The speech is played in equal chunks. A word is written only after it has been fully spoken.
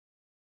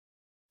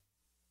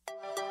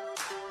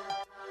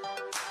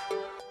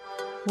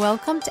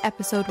Welcome to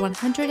episode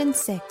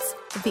 106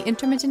 of the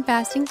Intermittent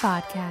Fasting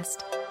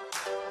Podcast.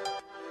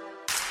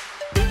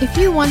 If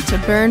you want to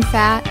burn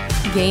fat,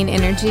 gain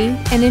energy,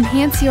 and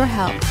enhance your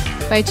health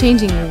by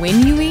changing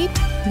when you eat,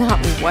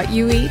 not what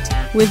you eat,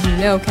 with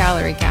no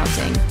calorie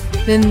counting,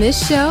 then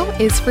this show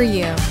is for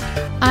you.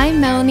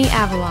 I'm Melanie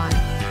Avalon,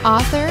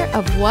 author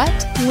of What,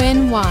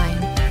 When, Wine,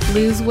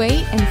 Lose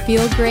Weight and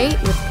Feel Great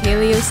with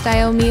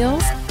Paleo-Style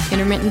Meals,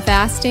 Intermittent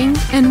Fasting,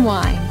 and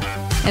Wine.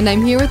 And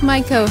I'm here with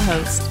my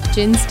co-host,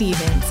 Jen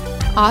Stevens,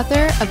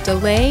 author of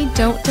Delay,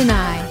 Don't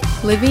Deny,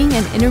 Living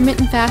an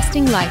Intermittent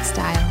Fasting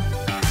Lifestyle.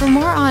 For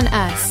more on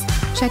us,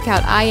 check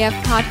out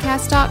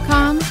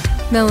ifpodcast.com,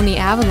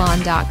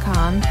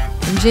 melanieavalon.com,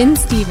 and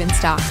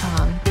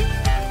jenstevens.com.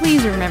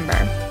 Please remember,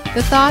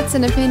 the thoughts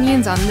and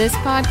opinions on this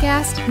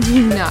podcast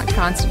do not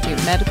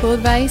constitute medical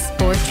advice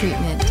or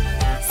treatment.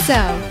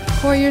 So,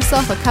 pour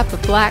yourself a cup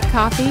of black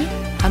coffee,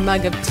 a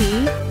mug of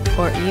tea,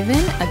 or even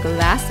a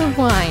glass of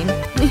wine,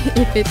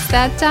 if it's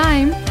that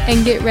time,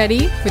 and get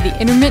ready for the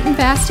Intermittent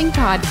Fasting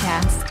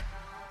Podcast.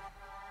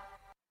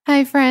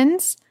 Hi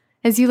friends!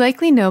 As you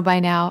likely know by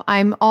now,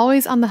 I'm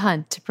always on the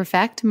hunt to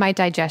perfect my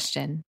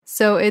digestion.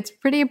 So it's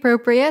pretty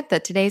appropriate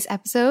that today's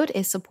episode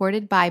is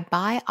supported by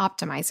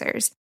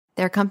Optimizers,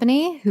 their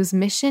company whose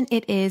mission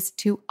it is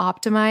to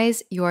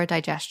optimize your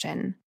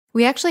digestion.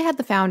 We actually had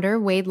the founder,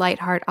 Wade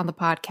Lightheart, on the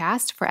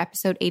podcast for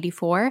episode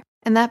 84,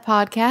 and that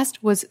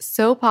podcast was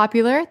so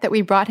popular that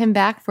we brought him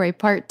back for a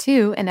part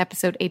 2 in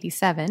episode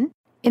 87.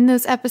 In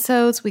those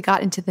episodes, we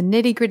got into the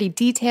nitty-gritty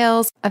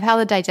details of how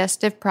the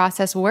digestive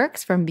process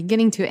works from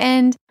beginning to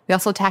end. We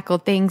also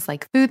tackled things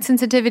like food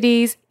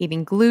sensitivities,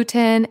 eating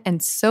gluten,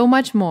 and so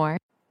much more.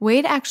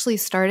 Wade actually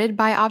started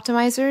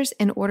Optimizers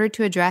in order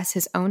to address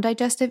his own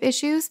digestive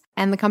issues,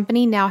 and the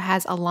company now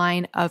has a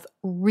line of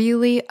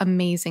really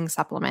amazing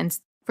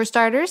supplements. For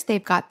starters,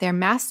 they've got their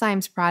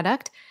Masszymes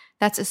product.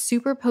 That's a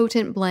super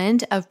potent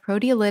blend of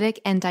proteolytic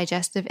and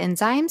digestive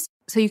enzymes.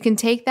 So you can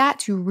take that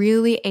to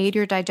really aid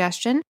your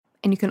digestion,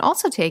 and you can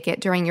also take it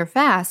during your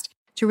fast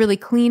to really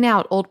clean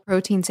out old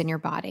proteins in your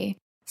body.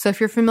 So if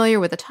you're familiar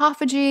with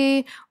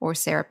autophagy or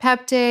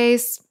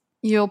serrapeptase,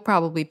 you'll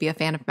probably be a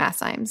fan of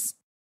Masszymes.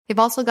 They've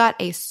also got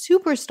a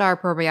superstar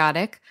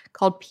probiotic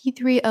called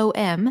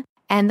P3OM,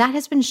 and that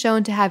has been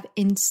shown to have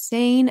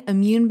insane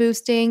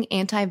immune-boosting,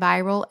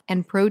 antiviral,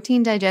 and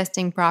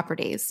protein-digesting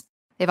properties.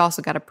 They've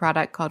also got a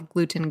product called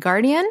Gluten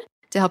Guardian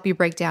to help you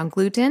break down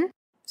gluten.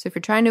 So if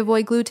you're trying to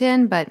avoid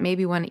gluten but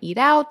maybe want to eat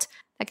out,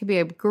 that could be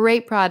a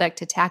great product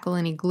to tackle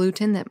any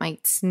gluten that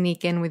might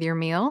sneak in with your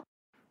meal.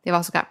 They've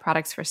also got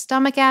products for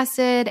stomach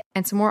acid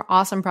and some more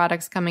awesome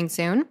products coming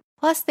soon.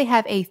 Plus, they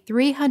have a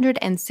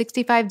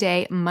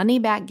 365-day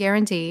money-back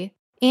guarantee.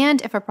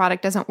 And if a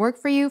product doesn't work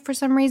for you for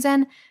some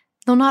reason,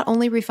 they'll not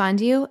only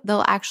refund you,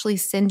 they'll actually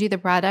send you the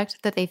product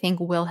that they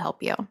think will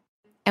help you.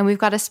 And we've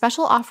got a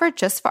special offer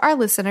just for our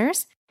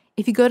listeners.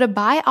 If you go to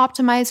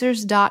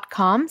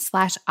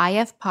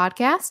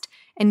buyoptimizers.com/ifpodcast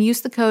and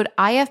use the code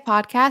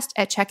ifpodcast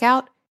at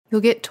checkout, you'll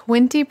get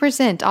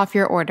 20% off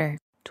your order.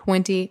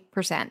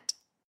 20%.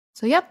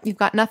 So yep, you've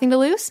got nothing to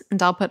lose,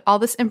 and I'll put all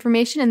this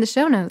information in the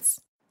show notes.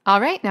 All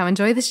right, now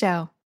enjoy the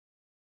show.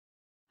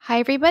 Hi,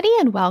 everybody,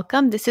 and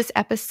welcome. This is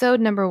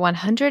episode number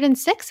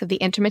 106 of the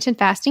Intermittent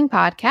Fasting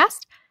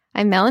Podcast.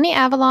 I'm Melanie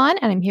Avalon,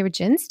 and I'm here with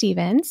Jen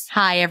Stevens.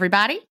 Hi,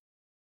 everybody.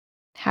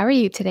 How are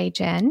you today,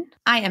 Jen?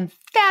 I am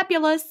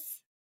fabulous.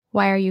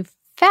 Why are you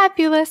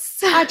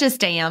fabulous? I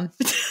just am.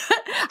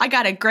 I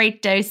got a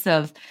great dose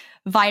of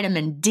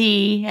vitamin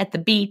D at the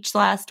beach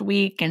last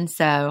week, and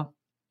so,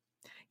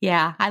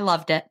 yeah, I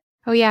loved it.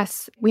 Oh,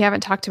 yes. We haven't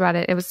talked about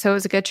it. It was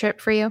a good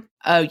trip for you?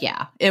 Oh,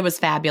 yeah. It was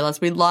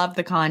fabulous. We loved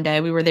the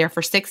condo. We were there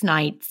for 6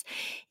 nights,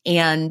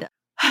 and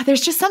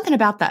there's just something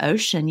about the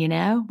ocean, you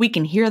know? We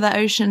can hear the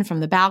ocean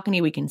from the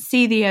balcony. We can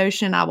see the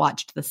ocean. I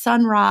watched the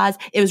sunrise.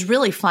 It was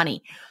really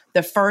funny.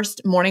 The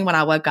first morning when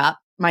I woke up,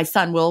 my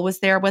son Will was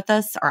there with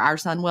us, or our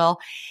son Will,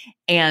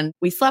 and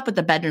we slept with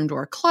the bedroom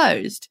door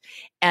closed.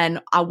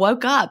 And I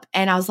woke up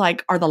and I was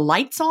like, are the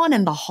lights on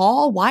in the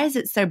hall? Why is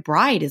it so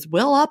bright? Is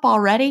Will up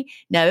already?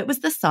 No, it was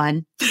the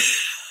sun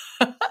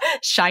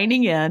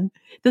shining in,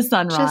 the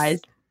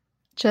sunrise.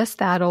 Just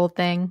that old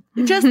thing.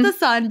 Just the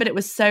sun, but it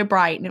was so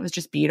bright and it was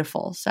just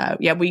beautiful. So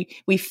yeah,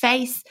 we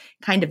face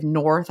kind of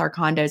north. Our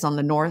condo's on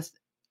the north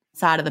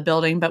side of the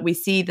building, but we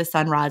see the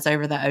sunrise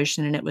over the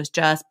ocean, and it was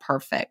just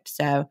perfect.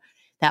 So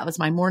that was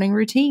my morning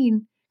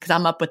routine because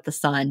I'm up with the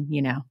sun,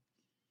 you know,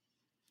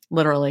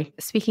 literally.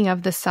 Speaking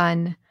of the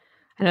sun,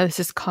 I know this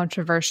is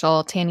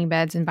controversial, tanning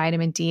beds and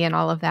vitamin D and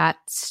all of that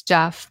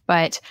stuff,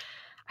 but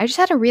I just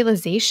had a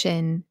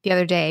realization the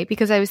other day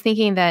because I was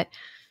thinking that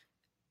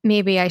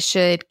maybe I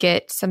should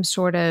get some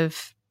sort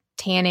of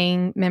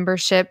tanning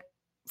membership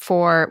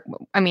for,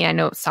 I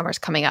know summer's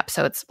coming up,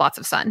 so it's lots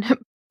of sun,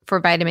 for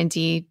vitamin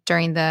D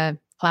during the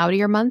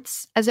cloudier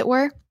months, as it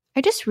were.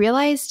 I just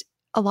realized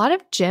a lot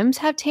of gyms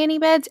have tanning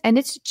beds, and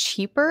it's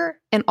cheaper,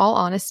 in all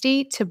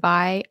honesty, to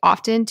buy a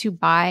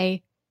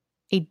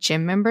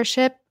gym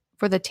membership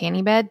for the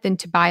tanning bed than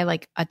to buy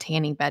like a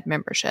tanning bed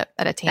membership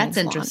at a tanning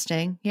salon. That's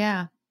interesting.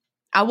 Yeah.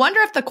 I wonder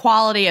if the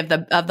quality of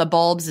the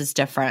bulbs is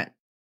different.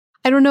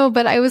 I don't know,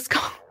 but I was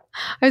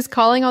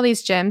calling all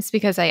these gyms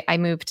because I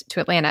moved to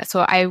Atlanta.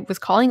 So I was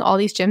calling all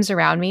these gyms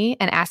around me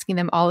and asking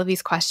them all of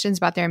these questions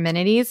about their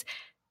amenities.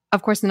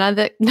 Of course, none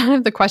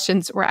of the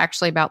questions were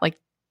actually about like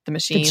the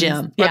machines the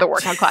gym or the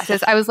workout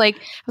classes. I was like,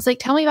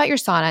 tell me about your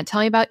sauna, tell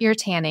me about your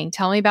tanning,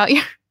 tell me about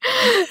your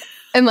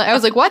and I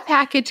was like, what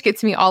package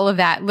gets me all of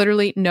that?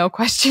 Literally no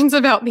questions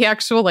about the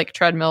actual like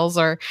treadmills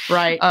or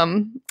right.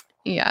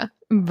 Yeah.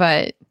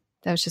 But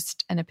that was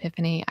just an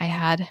epiphany I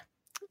had.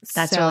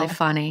 That's really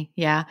funny.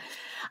 Yeah.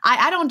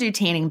 I don't do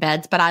tanning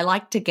beds, but I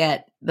like to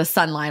get the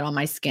sunlight on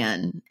my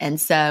skin.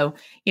 And so,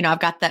 we've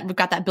got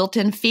that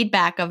built-in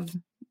feedback of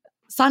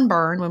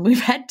sunburn when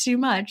we've had too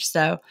much.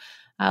 So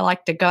I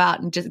like to go out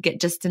and just get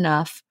just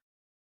enough.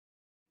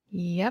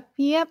 Yep.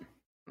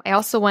 I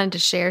also wanted to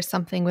share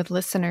something with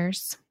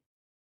listeners.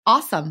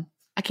 Awesome.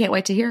 I can't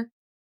wait to hear.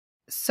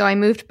 So I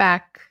moved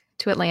back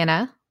to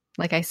Atlanta,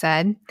 like I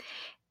said.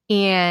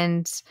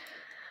 And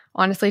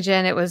honestly,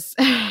 Jen, it was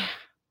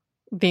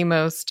the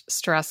most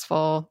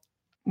stressful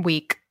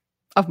week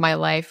of my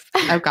life.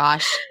 Oh,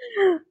 gosh.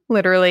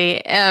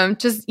 Literally.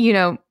 Just,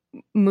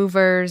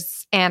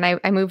 movers. And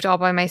I moved all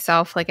by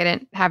myself. Like I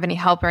didn't have any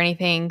help or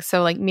anything.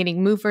 So like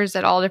meeting movers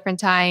at all different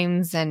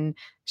times and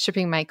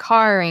shipping my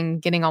car and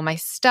getting all my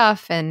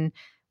stuff. And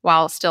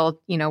while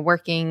still,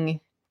 working,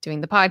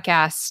 doing the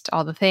podcast,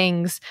 all the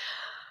things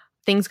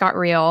got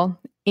real.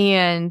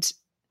 And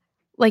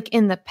like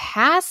in the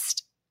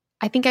past,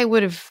 I think I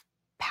would have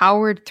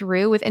powered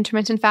through with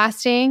intermittent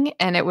fasting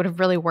and it would have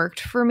really worked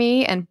for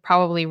me and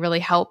probably really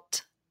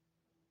helped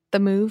the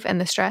move and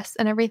the stress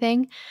and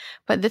everything.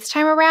 But this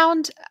time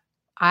around,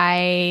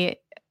 I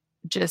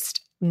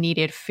just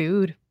needed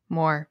food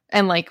more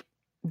and like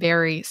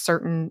very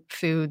certain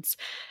foods.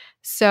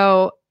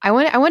 So I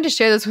wanted to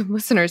share this with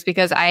listeners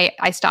because I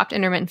stopped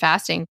intermittent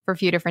fasting for a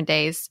few different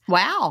days.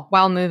 Wow.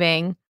 While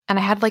moving. And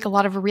I had like a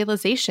lot of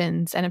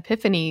realizations and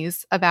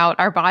epiphanies about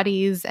our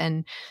bodies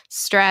and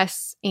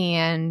stress.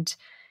 And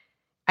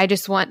I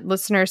just want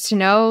listeners to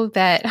know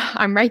that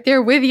I'm right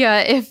there with you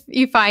if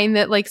you find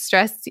that like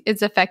stress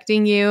is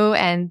affecting you.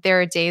 And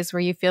there are days where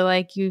you feel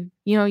like you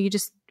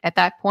just at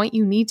that point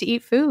you need to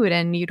eat food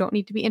and you don't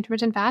need to be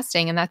intermittent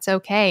fasting. And that's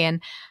okay.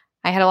 And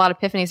I had a lot of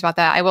epiphanies about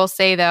that. I will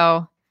say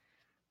though,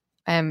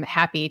 I'm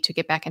happy to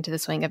get back into the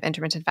swing of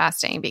intermittent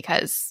fasting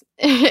because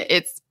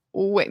it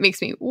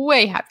makes me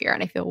way happier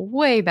and I feel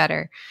way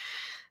better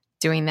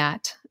doing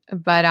that.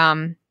 But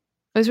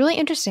it was really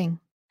interesting.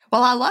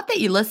 Well, I love that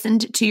you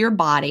listened to your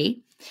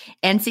body.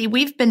 And see,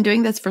 we've been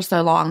doing this for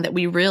so long that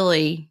we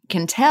really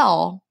can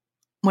tell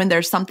when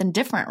there's something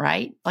different,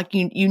 right? Like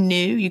you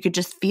knew, you could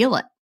just feel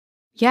it.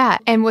 Yeah.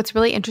 And what's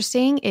really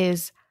interesting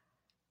is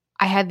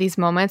I had these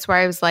moments where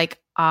I was like,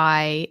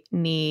 I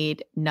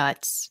need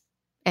nuts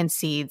and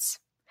seeds.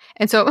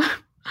 And so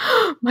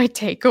my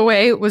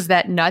takeaway was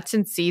that nuts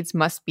and seeds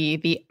must be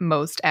the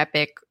most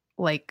epic,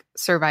 like,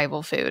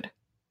 survival food.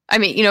 I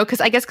mean,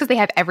 because they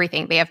have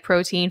everything. They have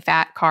protein,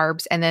 fat,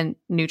 carbs, and then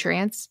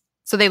nutrients.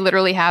 So they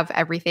literally have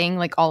everything,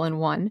 like, all in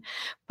one.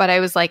 But I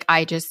was like,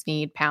 I just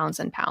need pounds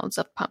and pounds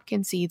of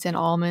pumpkin seeds and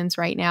almonds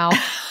right now.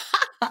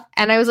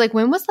 And I was like,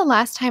 when was the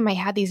last time I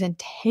had these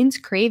intense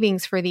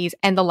cravings for these?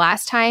 And the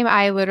last time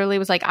I literally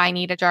was like, I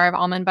need a jar of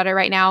almond butter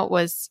right now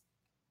was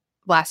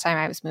last time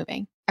I was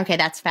moving. Okay,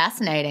 that's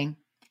fascinating.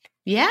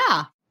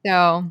 Yeah.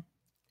 So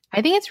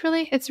I think it's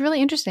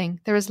really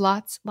interesting. There was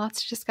lots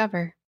to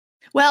discover.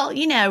 Well,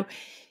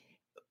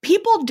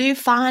 people do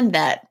find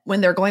that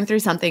when they're going through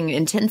something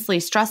intensely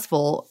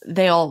stressful,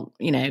 they'll,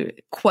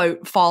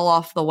 quote, fall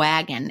off the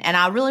wagon. And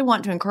I really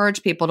want to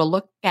encourage people to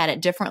look at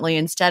it differently.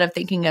 Instead of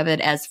thinking of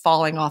it as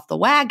falling off the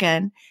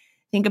wagon,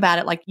 think about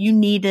it like you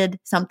needed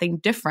something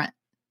different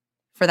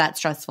for that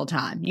stressful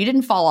time. You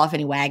didn't fall off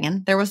any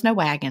wagon. There was no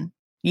wagon.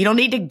 You don't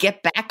need to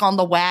get back on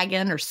the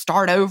wagon or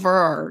start over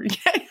or,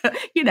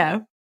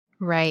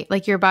 Right.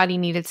 Like your body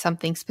needed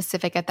something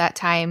specific at that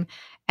time.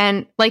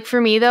 And like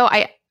for me, though,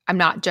 I'm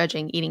not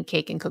judging eating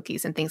cake and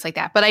cookies and things like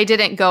that. But I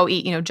didn't go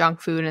eat, junk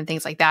food and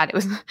things like that. It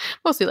was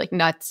mostly like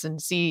nuts and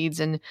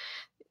seeds and,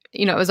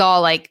 it was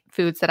all like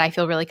foods that I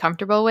feel really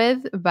comfortable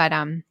with. But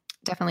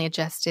definitely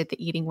adjusted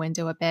the eating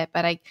window a bit.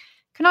 But I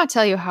cannot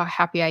tell you how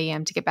happy I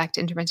am to get back to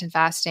intermittent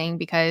fasting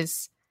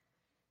because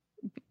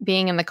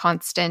being in the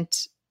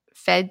constant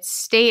fed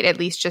state, at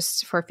least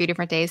just for a few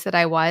different days that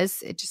I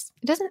was, it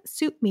doesn't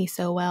suit me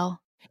so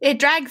well. It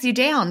drags you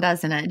down,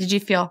 doesn't it? Did you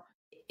feel?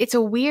 It's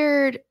a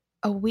weird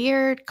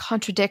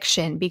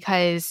contradiction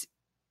because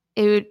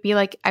it would be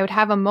like I would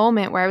have a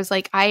moment where I was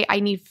like, I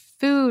need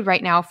food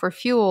right now for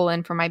fuel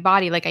and for my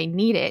body. Like I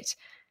need it.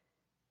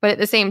 But at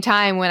the same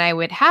time, when I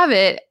would have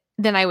it,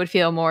 then I would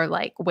feel more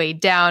like weighed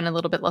down, a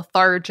little bit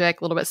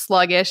lethargic, a little bit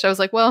sluggish. I was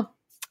like, well,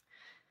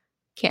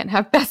 can't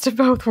have best of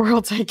both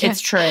worlds, I guess.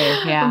 It's true,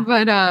 yeah.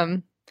 But I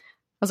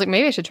was like,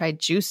 maybe I should try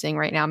juicing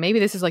right now. Maybe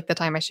this is like the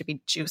time I should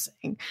be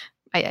juicing.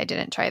 I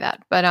didn't try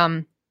that,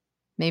 but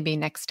maybe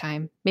next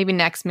time, maybe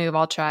next move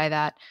I'll try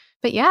that.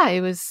 But yeah,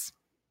 it was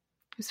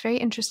very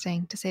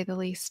interesting to say the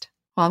least.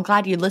 Well, I'm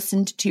glad you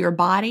listened to your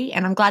body,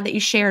 and I'm glad that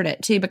you shared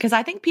it too, because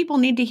I think people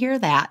need to hear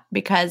that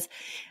because,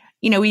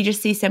 we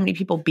just see so many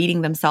people beating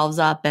themselves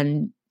up,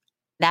 and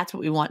that's what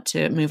we want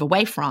to move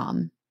away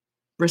from.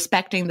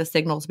 Respecting the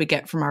signals we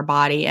get from our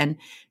body and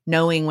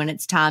knowing when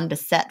it's time to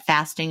set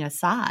fasting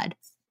aside.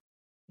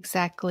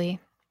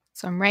 Exactly.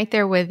 So I'm right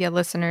there with you,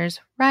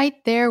 listeners.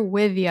 Right there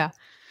with you.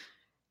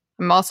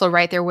 I'm also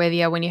right there with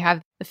you when you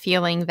have the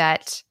feeling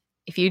that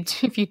if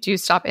you do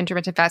stop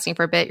intermittent fasting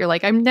for a bit, you're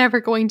like, I'm never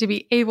going to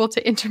be able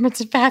to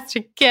intermittent fast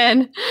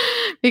again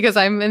because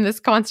I'm in this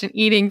constant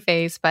eating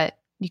phase, but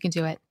you can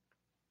do it.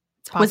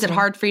 Was it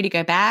hard for you to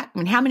go back? I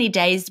mean, how many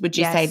days would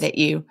you say that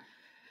you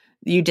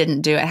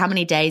didn't do it? How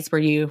many days were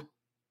you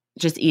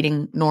just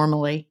eating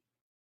normally?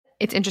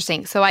 It's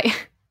interesting. So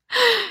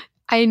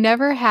I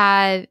never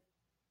had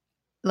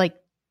like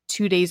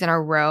 2 days in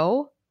a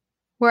row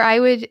where I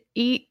would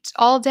eat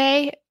all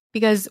day,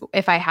 because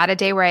if I had a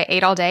day where I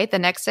ate all day, the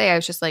next day I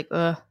was just like,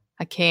 ugh,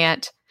 I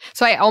can't.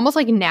 So I almost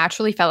like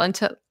naturally fell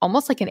into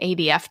almost like an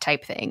ADF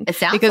type thing. It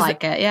sounds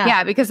like it, yeah.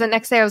 Yeah, because the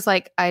next day I was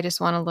like, I just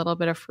want a little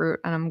bit of fruit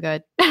and I'm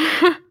good.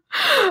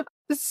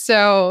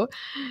 So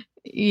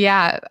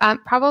yeah,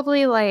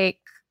 probably like,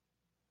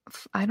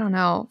 I don't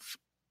know.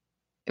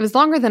 It was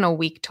longer than a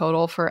week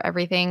total for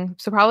everything.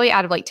 So probably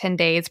out of like 10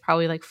 days,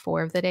 probably like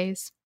 4 of the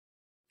days.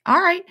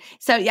 All right.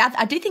 So yeah,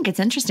 I do think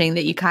it's interesting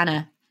that you kind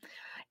of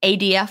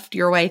ADF'd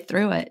your way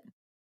through it.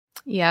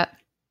 Yeah.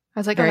 I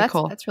was like, Very that's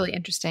cool. That's really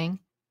interesting.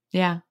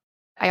 Yeah.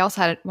 I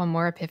also had one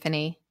more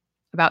epiphany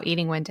about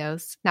eating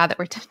windows now that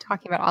we're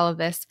talking about all of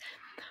this.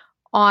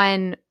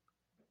 On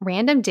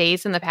random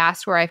days in the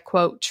past where I've,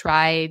 quote,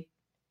 tried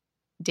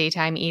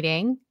daytime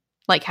eating,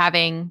 like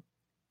having,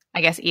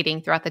 I guess,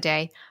 eating throughout the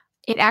day,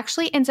 it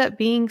actually ends up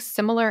being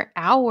similar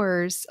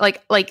hours,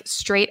 like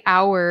straight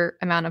hour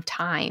amount of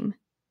time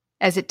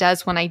as it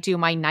does when I do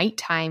my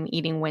nighttime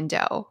eating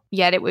window.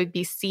 Yet it would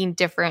be seen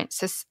different,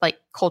 like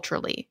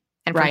culturally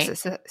and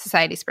from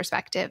society's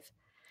perspective.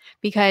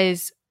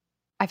 Because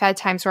I've had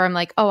times where I'm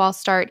like, oh, I'll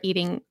start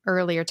eating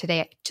earlier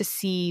today to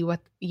see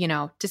what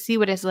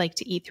it's like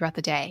to eat throughout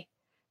the day.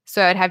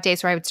 So I'd have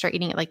days where I would start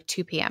eating at like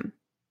 2 p.m.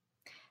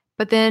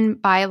 But then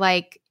by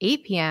like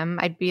 8 p.m.,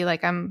 I'd be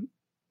like, I'm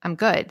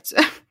good. So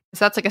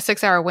that's like a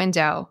 6-hour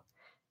window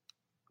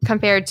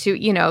compared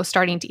to,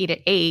 starting to eat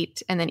at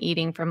 8 and then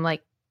eating from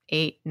like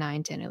 8,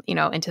 9, 10,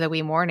 into the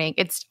wee morning.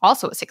 It's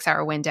also a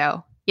 6-hour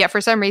window. Yet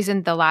for some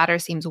reason, the latter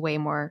seems way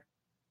more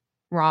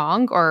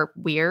wrong or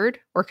weird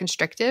or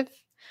constrictive.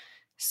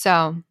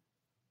 So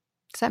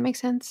does that make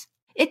sense?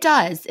 It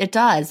does. It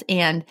does.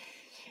 And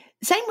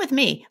same with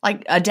me.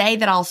 Like a day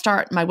that I'll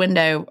start my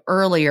window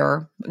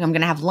earlier, I'm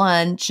going to have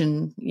lunch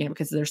and,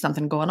 because there's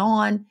something going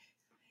on,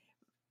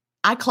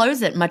 I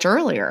close it much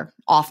earlier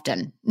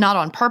often, not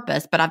on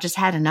purpose, but I've just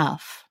had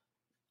enough.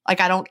 Like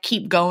I don't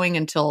keep going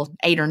until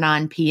 8 or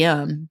 9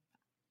 p.m.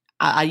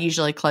 I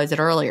usually close it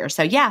earlier.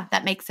 So yeah,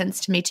 that makes sense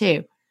to me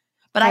too.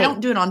 But I don't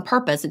do it on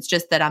purpose. It's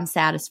just that I'm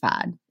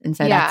satisfied. And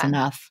so that's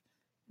enough.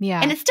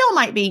 Yeah. And it still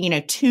might be,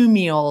 2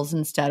 meals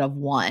instead of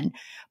 1.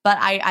 But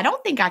I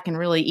don't think I can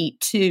really eat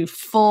 2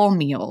 full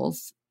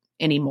meals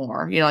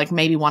anymore. Like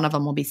maybe one of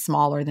them will be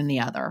smaller than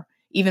the other.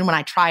 Even when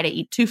I try to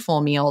eat 2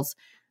 full meals,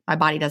 my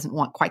body doesn't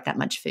want quite that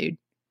much food.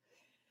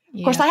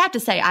 Yeah. Of course, I have to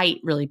say I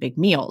eat really big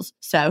meals.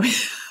 So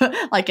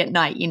like at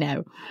night,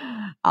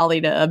 I'll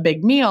eat a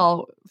big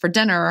meal for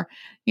dinner,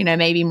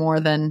 maybe more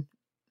than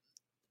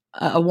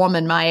a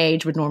woman my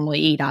age would normally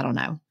eat. I don't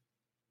know.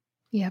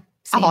 Yep.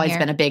 I've always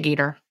been a big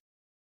eater.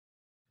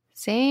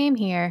 Same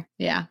here.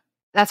 Yeah.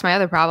 That's my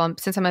other problem.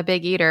 Since I'm a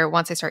big eater,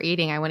 once I start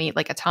eating, I want to eat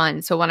like a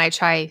ton. So when I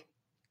try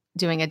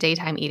doing a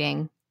daytime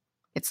eating,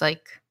 it's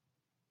like,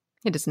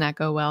 it does not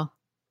go well.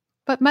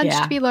 But much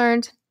to be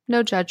learned.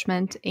 No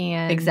judgment.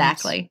 And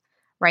exactly.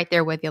 Right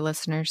there with you,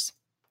 listeners.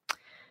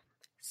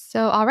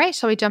 So, all right.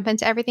 Shall we jump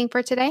into everything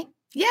for today?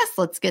 Yes,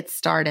 let's get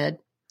started.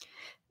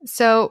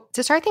 So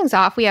to start things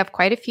off, we have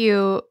quite a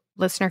few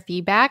listener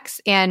feedbacks,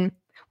 and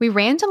we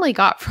randomly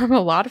got from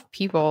a lot of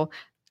people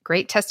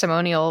great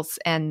testimonials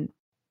and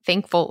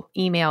thankful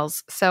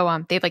emails.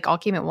 So they all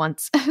came at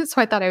once.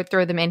 So I thought I would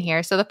throw them in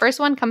here. So the first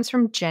one comes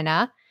from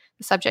Jenna.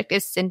 The subject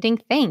is sending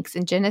thanks.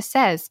 And Jenna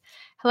says,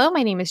 hello,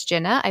 my name is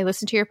Jenna. I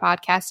listen to your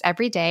podcast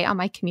every day on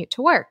my commute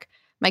to work.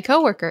 My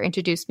coworker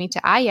introduced me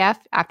to IF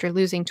after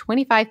losing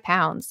 25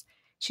 pounds.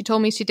 She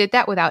told me she did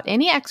that without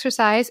any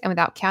exercise and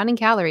without counting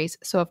calories,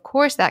 so of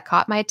course that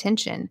caught my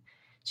attention.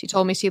 She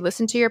told me she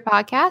listened to your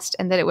podcast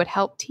and that it would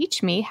help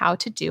teach me how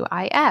to do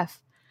IF.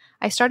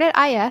 I started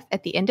IF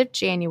at the end of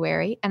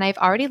January, and I've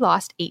already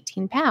lost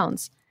 18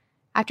 pounds.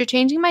 After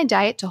changing my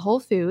diet to whole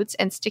foods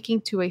and sticking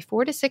to a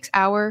 4 to 6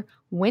 hour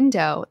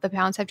window, the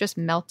pounds have just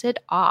melted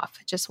off.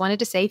 Just wanted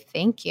to say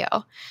thank you.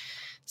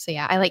 So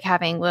yeah, I like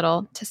having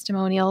little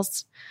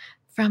testimonials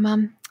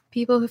from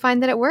people who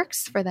find that it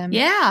works for them.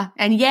 Yeah.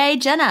 And yay,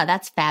 Jenna,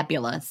 that's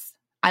fabulous.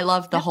 I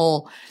love the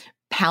whole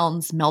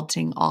pounds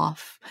melting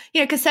off.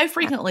 Because so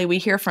frequently we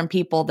hear from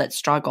people that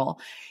struggle.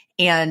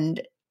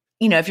 And,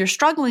 if you're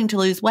struggling to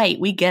lose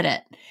weight, we get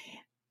it.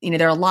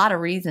 There are a lot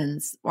of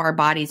reasons our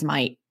bodies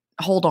might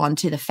hold on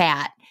to the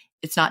fat.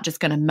 It's not just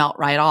going to melt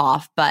right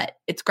off, but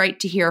it's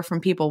great to hear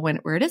from people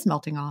where it is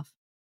melting off.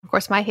 Of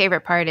course, my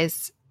favorite part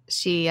is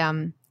she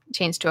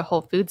changed to a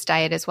whole foods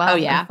diet as well. Oh,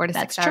 yeah. In a 4 to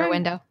 6 That's hour true.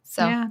 window.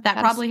 So yeah, that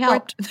probably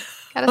helped.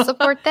 Got to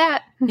support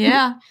that.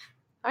 Yeah.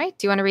 All right.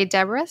 Do you want to read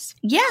Deborah's?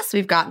 Yes,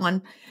 we've got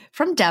one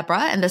from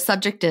Deborah, and the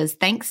subject is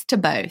thanks to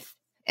both.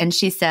 And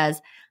she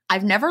says,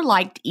 I've never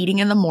liked eating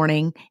in the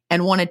morning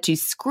and wanted to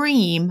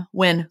scream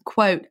when,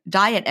 quote,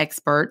 diet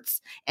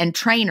experts and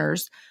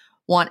trainers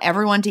want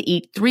everyone to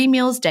eat 3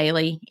 meals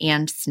daily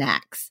and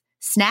snacks.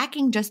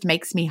 Snacking just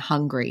makes me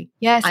hungry.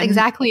 Yes,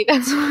 exactly.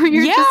 That's what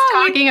you're just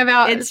talking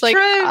about. It's like,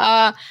 true.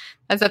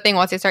 That's the thing.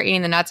 Once I start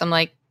eating the nuts, I'm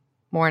like,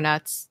 more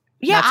nuts.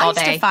 Yeah, nuts I all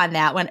used day. to find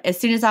that when as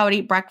soon as I would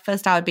eat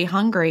breakfast, I would be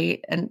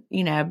hungry. And,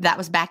 that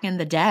was back in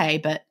the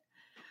day. But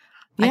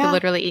I could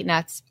literally eat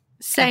nuts.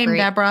 Same,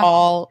 Deborah.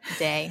 All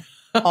day.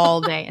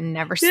 All day and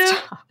never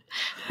stop.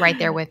 Right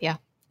there with you.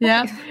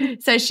 Yeah.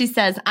 So she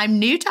says, I'm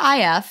new to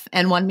IF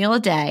and 1 meal a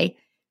day,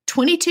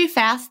 22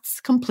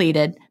 fasts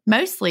completed,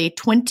 mostly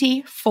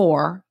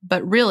 24,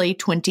 but really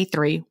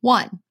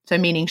 23-1. So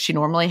meaning she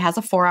normally has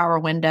a 4-hour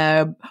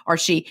window, or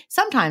she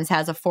sometimes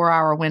has a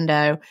 4-hour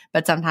window,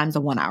 but sometimes a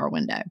 1-hour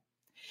window.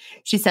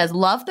 She says,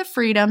 love the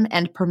freedom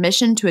and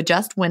permission to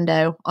adjust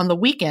window on the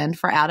weekend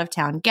for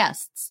out-of-town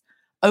guests.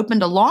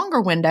 Opened a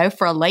longer window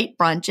for a late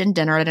brunch and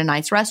dinner at a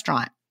nice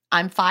restaurant.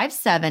 I'm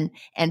 5'7"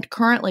 and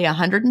currently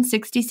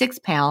 166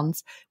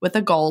 pounds with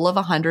a goal of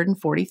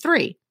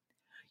 143.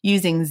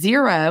 Using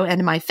Zero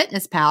and my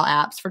FitnessPal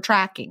apps for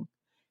tracking.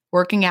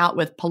 Working out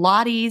with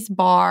Pilates,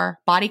 bar,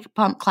 body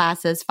pump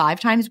classes 5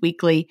 times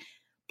weekly,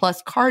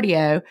 plus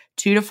cardio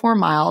 2 to 4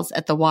 miles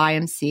at the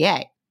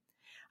YMCA.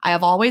 I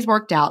have always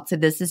worked out, so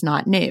this is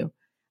not new.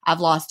 I've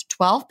lost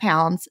 12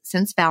 pounds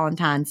since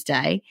Valentine's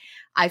Day.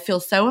 I feel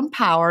so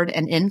empowered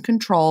and in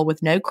control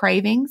with no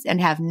cravings and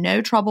have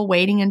no trouble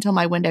waiting until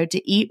my window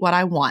to eat what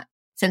I want.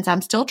 Since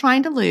I'm still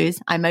trying to lose,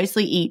 I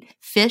mostly eat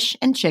fish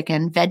and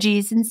chicken,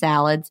 veggies and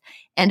salads,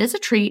 and as a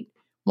treat,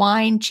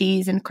 wine,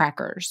 cheese, and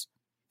crackers.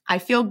 I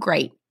feel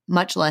great,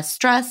 much less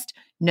stressed,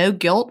 no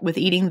guilt with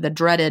eating the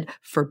dreaded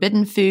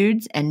forbidden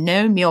foods, and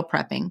no meal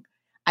prepping.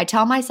 I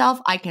tell myself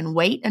I can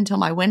wait until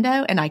my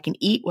window and I can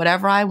eat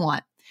whatever I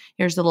want.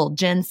 Here's a little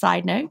Jen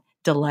side note.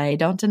 Delay,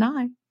 don't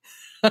deny.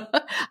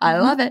 I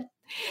love it.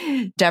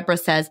 Deborah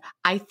says,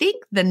 I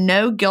think the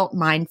no guilt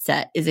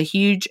mindset is a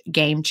huge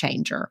game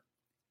changer.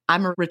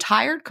 I'm a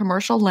retired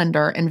commercial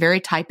lender and very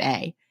type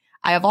A.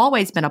 I have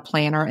always been a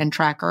planner and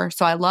tracker,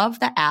 so I love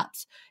the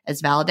apps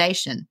as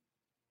validation.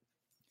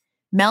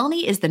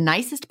 Melanie is the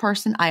nicest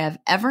person I have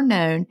ever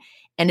known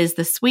and is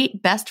the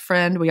sweet best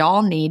friend we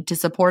all need to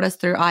support us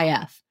through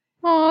IF.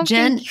 Oh,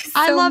 Jen, thank you so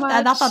I love much.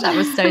 that. I thought that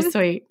was so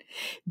sweet.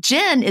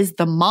 Jen is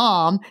the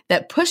mom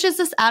that pushes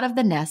us out of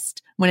the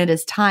nest when it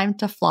is time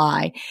to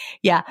fly.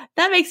 Yeah,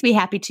 that makes me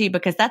happy too,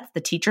 because that's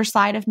the teacher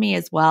side of me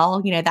as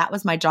well. That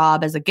was my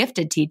job as a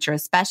gifted teacher,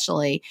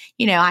 especially.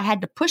 I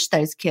had to push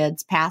those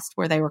kids past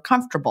where they were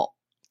comfortable.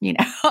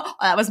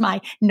 That was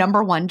my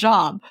number one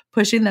job,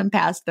 pushing them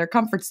past their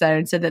comfort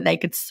zone so that they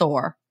could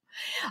soar.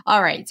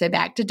 All right, so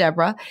back to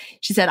Deborah.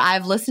 She said,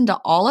 I've listened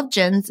to all of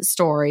Jen's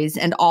stories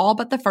and all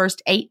but the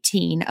first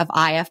 18 of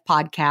IF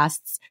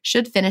podcasts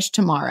should finish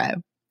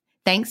tomorrow.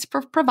 Thanks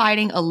for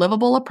providing a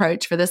livable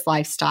approach for this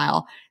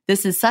lifestyle.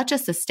 This is such a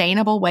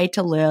sustainable way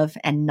to live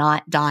and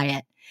not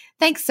diet.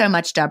 Thanks so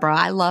much, Deborah.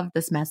 I love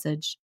this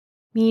message.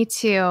 Me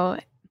too.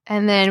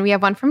 And then we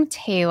have one from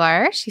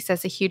Taylor. She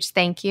says a huge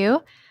thank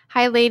you.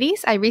 Hi,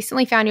 ladies. I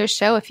recently found your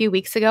show a few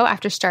weeks ago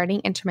after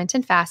starting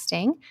intermittent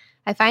fasting.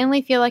 I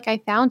finally feel like I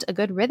found a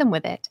good rhythm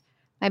with it.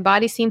 My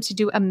body seems to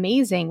do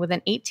amazing with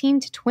an 18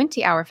 to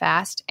 20 hour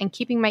fast and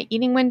keeping my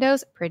eating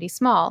windows pretty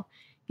small.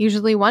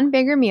 Usually one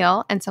bigger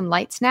meal and some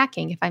light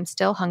snacking if I'm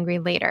still hungry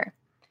later.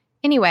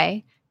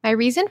 Anyway, my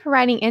reason for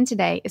writing in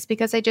today is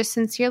because I just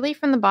sincerely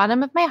from the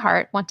bottom of my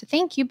heart want to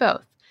thank you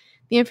both.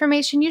 The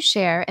information you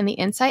share and the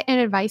insight and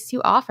advice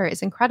you offer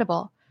is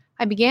incredible.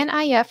 I began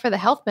IF for the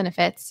health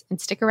benefits and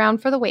stick around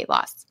for the weight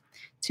loss.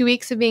 2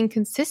 weeks of being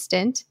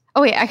consistent.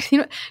 Oh wait,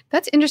 actually,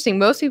 that's interesting.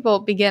 Most people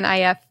begin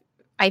IF,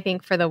 I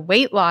think, for the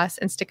weight loss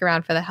and stick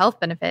around for the health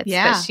benefits.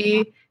 Yeah. But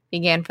she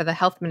began for the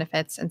health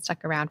benefits and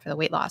stuck around for the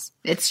weight loss.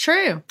 It's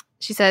true.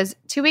 She says,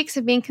 2 weeks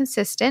of being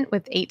consistent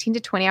with 18 to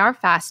 20 hour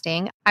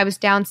fasting, I was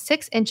down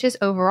 6 inches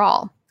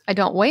overall. I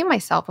don't weigh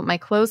myself, but my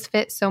clothes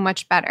fit so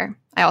much better.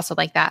 I also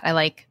like that. I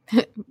like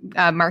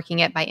marking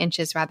it by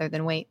inches rather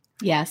than weight.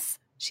 Yes.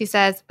 She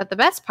says, but the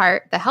best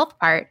part, the health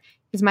part,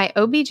 is my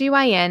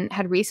OBGYN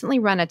had recently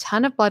run a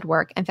ton of blood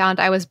work and found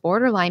I was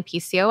borderline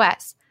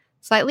PCOS,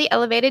 slightly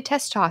elevated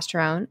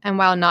testosterone, and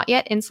while not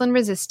yet insulin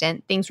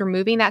resistant, things were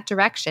moving that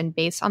direction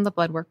based on the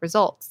blood work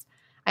results.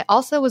 I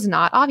also was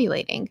not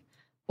ovulating.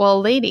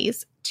 Well,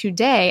 ladies,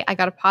 today I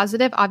got a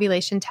positive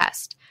ovulation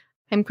test.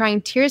 I'm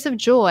crying tears of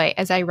joy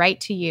as I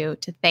write to you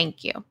to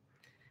thank you.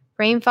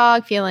 Brain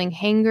fog, feeling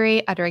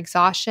hangry, utter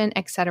exhaustion,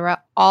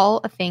 etc.,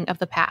 all a thing of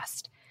the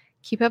past.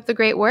 Keep up the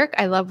great work.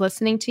 I love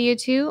listening to you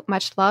two.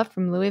 Much love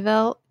from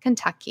Louisville,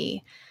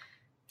 Kentucky.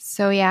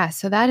 So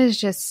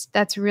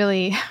that's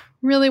really,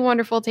 really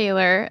wonderful,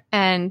 Taylor.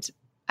 And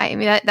I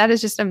mean, that is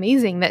just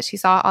amazing that she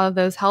saw all of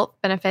those health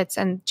benefits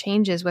and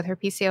changes with her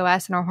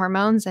PCOS and her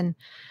hormones and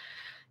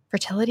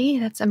fertility.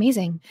 That's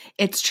amazing.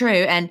 It's true.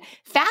 And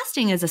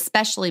fasting is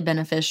especially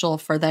beneficial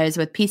for those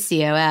with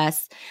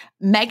PCOS.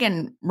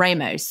 Megan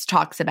Ramos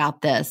talks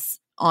about this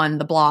on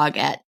the blog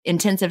at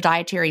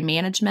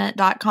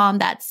intensivedietarymanagement.com.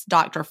 That's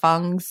Dr.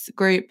 Fung's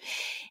group.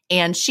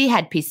 And she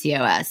had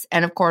PCOS.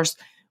 And of course,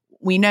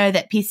 we know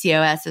that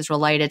PCOS is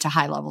related to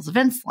high levels of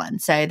insulin.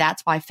 So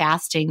that's why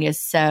fasting is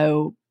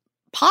so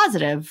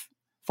positive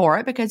for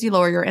it, because you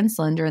lower your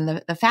insulin during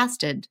the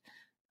fasted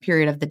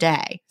period of the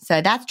day.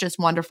 So that's just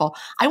wonderful.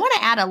 I want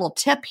to add a little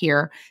tip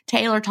here.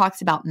 Taylor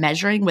talks about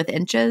measuring with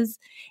inches.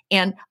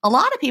 And a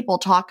lot of people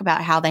talk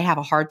about how they have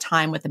a hard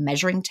time with the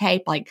measuring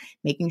tape, like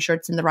making sure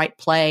it's in the right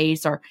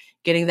place or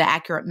getting the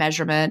accurate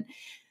measurement.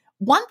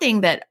 One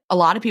thing that a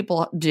lot of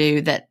people do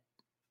that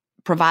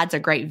provides a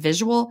great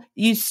visual,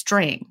 use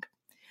string.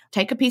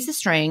 Take a piece of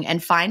string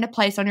and find a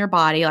place on your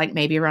body, like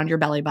maybe around your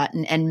belly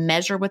button, and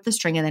measure with the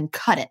string and then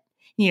cut it.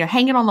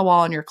 Hang it on the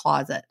wall in your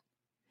closet.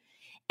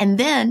 And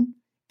then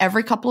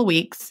every couple of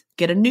weeks,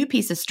 get a new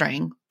piece of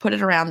string, put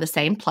it around the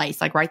same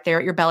place, like right there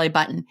at your belly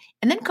button,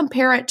 and then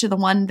compare it to the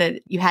one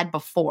that you had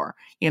before.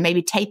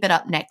 Maybe tape it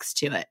up next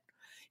to it.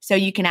 So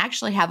you can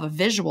actually have a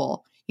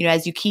visual,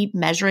 as you keep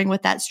measuring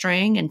with that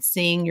string and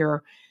seeing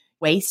your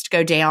waist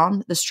go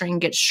down, the string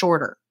gets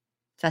shorter.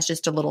 That's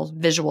just a little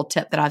visual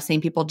tip that I've seen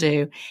people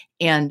do.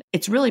 And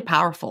it's really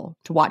powerful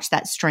to watch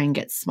that string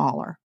get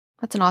smaller.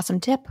 That's an awesome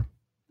tip.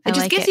 It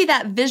just gives you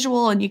that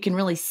visual, and you can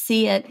really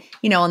see it,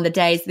 on the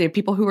days there are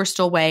people who are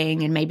still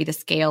weighing and maybe the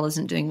scale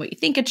isn't doing what you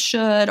think it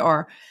should,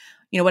 or,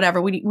 whatever.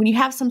 When you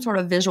have some sort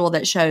of visual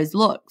that shows,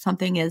 look,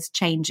 something is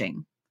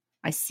changing.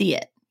 I see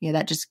it.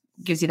 That just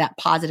gives you that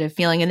positive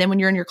feeling. And then when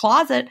you're in your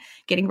closet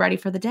getting ready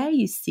for the day,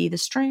 you see the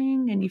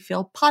string and you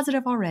feel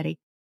positive already.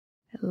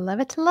 I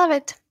love it to love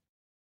it.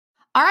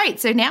 All right,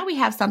 so now we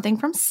have something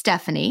from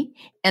Stephanie,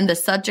 and the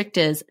subject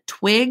is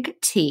Twig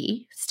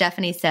tea.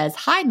 Stephanie says,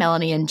 "Hi,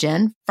 Melanie and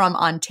Jen from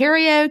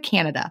Ontario,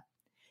 Canada.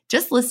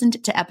 Just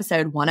listened to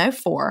episode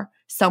 104.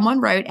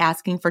 Someone wrote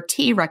asking for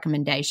tea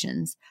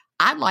recommendations.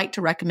 I'd like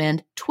to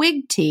recommend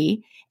Twig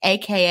tea,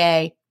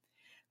 aka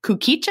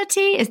kukicha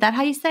tea. Is that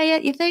how you say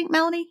it, you think,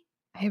 Melanie?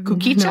 I have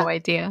kukicha? No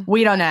idea.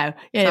 We don't know.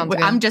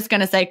 I'm just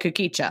going to say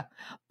kukicha,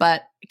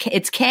 but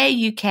it's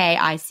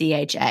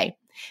Kukicha.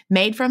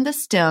 Made from the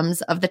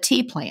stems of the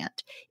tea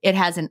plant. It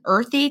has an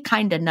earthy,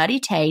 kind of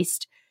nutty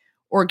taste.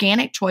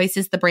 Organic Choice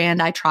is the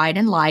brand I tried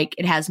and like.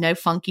 It has no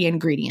funky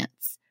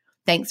ingredients.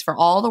 Thanks for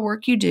all the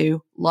work you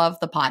do. Love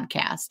the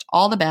podcast.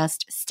 All the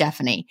best,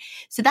 Stephanie."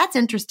 So that's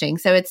interesting.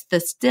 So it's the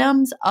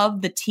stems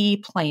of the tea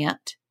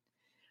plant.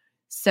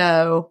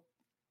 So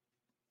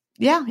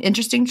yeah,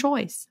 interesting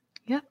choice.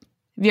 Yep.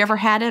 Have you ever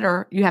had it,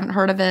 or you haven't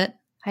heard of it?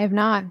 I have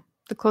not.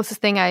 The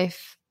closest thing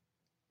I've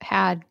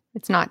had,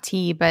 it's not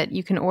tea, but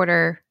you can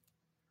order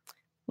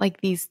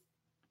like these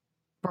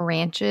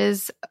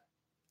branches,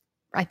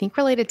 I think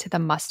related to the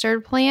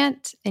mustard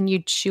plant, and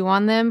you chew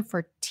on them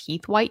for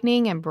teeth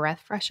whitening and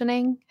breath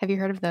freshening. Have you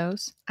heard of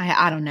those?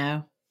 I don't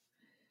know.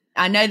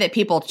 I know that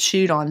people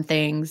chewed on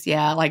things,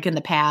 like in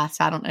the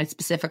past. I don't know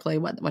specifically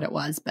what it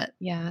was, but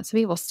yeah, some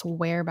people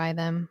swear by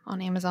them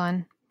on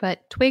Amazon.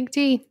 But Twig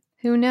tea,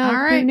 who knows?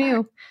 All right. Who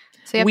knew?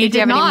 So We if you did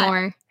have not. any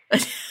more.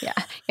 Yeah.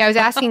 I was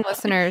asking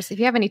listeners, if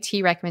you have any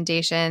tea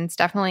recommendations,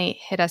 definitely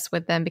hit us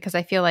with them, because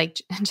I feel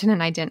like Jen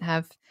and I didn't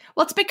have.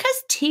 Well, it's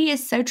because tea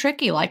is so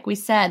tricky. Like we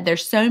said,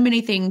 there's so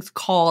many things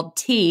called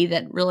tea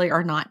that really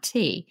are not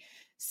tea.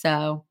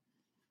 So,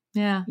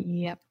 yeah.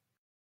 Yep.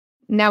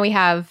 Now we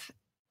have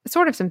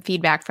sort of some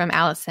feedback from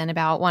Allison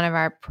about one of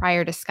our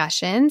prior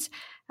discussions.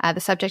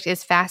 The subject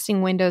is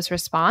fasting windows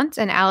response.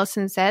 And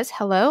Allison says,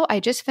 "Hello, I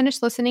just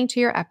finished listening to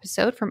your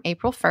episode from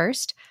April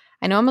 1st.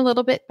 I know I'm a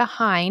little bit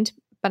behind,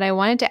 but I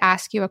wanted to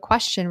ask you a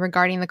question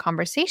regarding the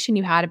conversation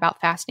you had about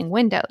fasting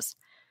windows.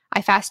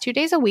 I fast 2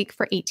 days a week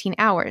for 18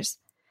 hours.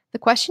 The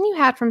question you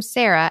had from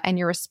Sarah and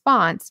your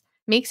response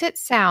makes it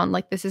sound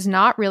like this is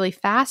not really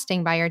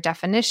fasting by your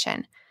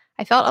definition.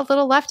 I felt a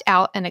little left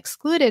out and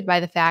excluded by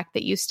the fact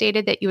that you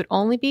stated that you would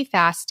only be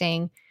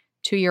fasting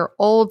to your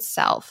old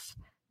self."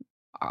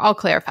 I'll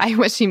clarify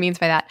what she means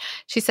by that.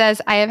 She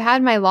says, "I have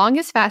had my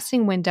longest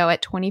fasting window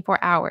at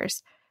 24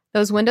 hours.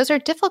 Those windows are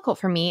difficult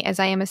for me as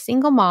I am a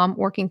single mom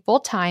working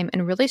full-time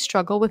and really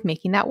struggle with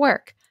making that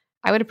work.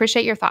 I would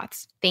appreciate your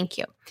thoughts. Thank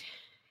you."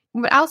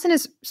 What Allison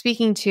is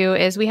speaking to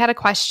is we had a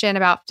question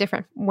about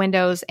different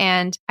windows,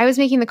 and I was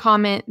making the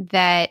comment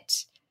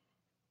that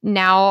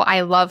now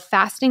I love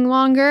fasting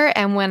longer,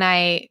 and when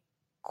I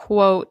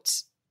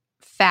quote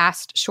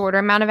fast shorter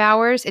amount of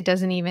hours, it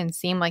doesn't even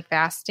seem like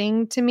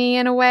fasting to me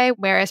in a way,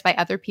 whereas by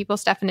other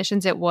people's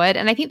definitions it would.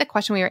 And I think the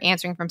question we were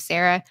answering from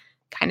Sarah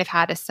kind of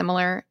had a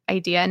similar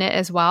idea in it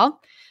as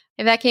well.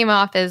 If that came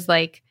off as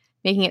like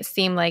making it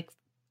seem like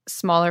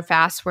smaller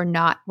fasts were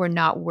not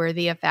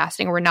worthy of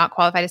fasting or were not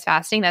qualified as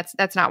fasting.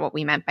 That's not what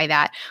we meant by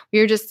that. We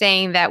were just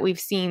saying that we've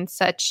seen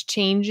such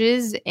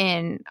changes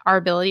in our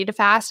ability to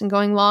fast and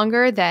going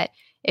longer that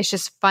it's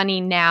just funny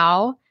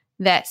now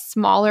that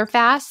smaller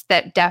fasts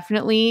that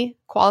definitely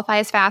qualify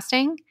as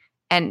fasting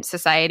and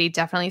society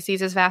definitely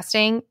sees as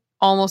fasting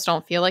almost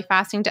don't feel like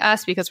fasting to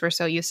us because we're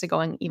so used to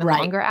going even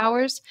longer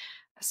hours.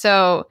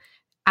 So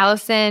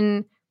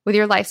Allison, with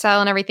your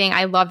lifestyle and everything,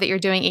 I love that you're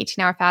doing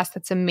 18-hour fast.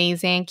 That's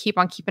amazing. Keep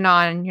on keeping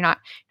on. You're not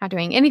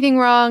doing anything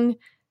wrong.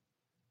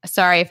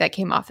 Sorry if that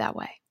came off that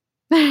way.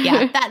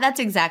 Yeah, that's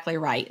exactly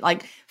right.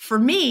 Like for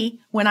me,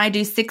 when I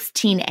do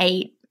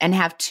 16-8 and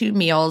have 2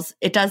 meals,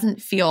 it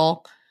doesn't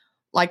feel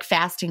like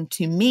fasting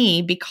to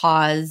me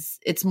because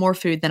it's more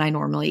food than I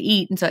normally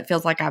eat. And so it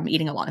feels like I'm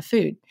eating a lot of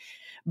food.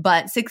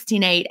 But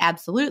 16-8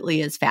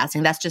 absolutely is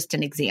fasting. That's just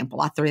an example.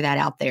 I threw that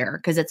out there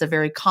because it's a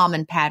very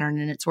common pattern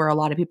and it's where a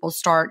lot of people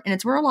start. And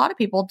it's where a lot of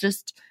people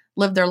just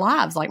live their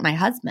lives, like my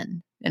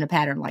husband, in a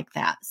pattern like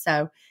that.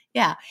 So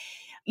yeah,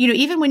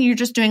 even when you're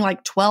just doing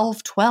like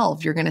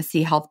 12-12, you're going to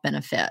see health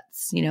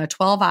benefits, a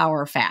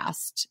 12-hour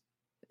fast.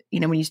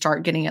 When you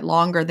start getting it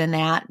longer than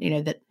that,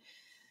 that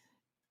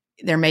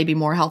there may be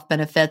more health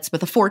benefits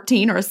with a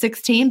 14 or a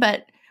 16,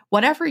 but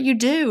whatever you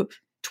do,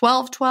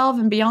 12-12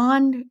 and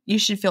beyond, you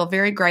should feel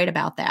very great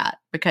about that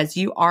because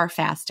you are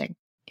fasting.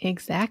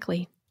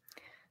 Exactly.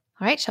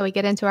 All right. Shall we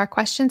get into our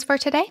questions for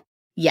today?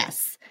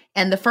 Yes.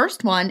 And the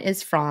first one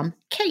is from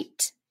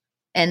Kate.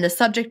 And the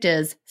subject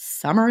is,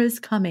 summer is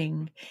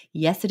coming.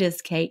 Yes, it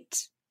is,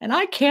 Kate. And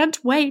I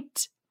can't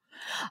wait.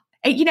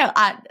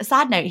 A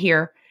side note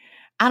here,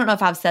 I don't know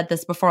if I've said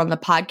this before on the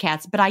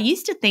podcast, but I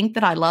used to think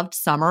that I loved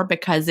summer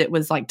because it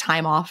was like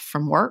time off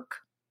from work.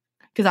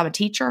 Because I'm a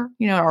teacher,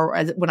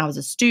 or when I was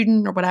a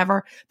student or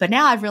whatever. But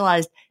now I've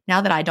realized,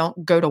 now that I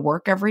don't go to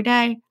work every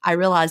day, I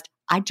realized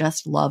I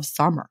just love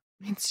summer.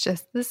 It's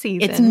just the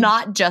season. It's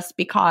not just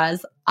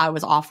because I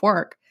was off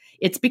work.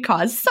 It's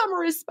because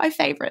summer is my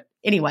favorite.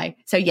 Anyway,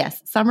 so yes,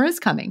 summer is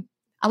coming.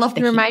 I love the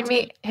heat. Remind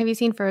me, have you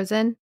seen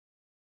Frozen?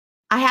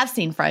 I have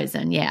seen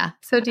Frozen, yeah.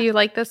 So do you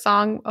like the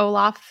song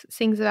Olaf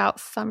sings about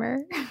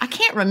summer? I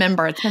can't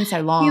remember. It's been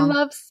so long. He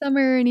loves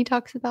summer and he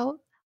talks about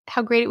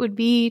how great it would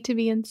be to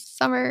be in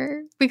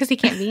summer because he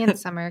can't be in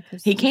summer.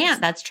 He can't.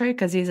 That's true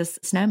because he's a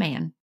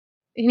snowman.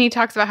 And he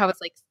talks about how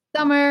it's like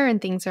summer and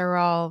things are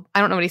all,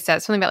 I don't know what he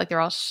says. Something about like they're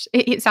all,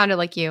 it sounded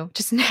like you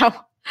just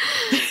now.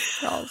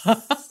 They're all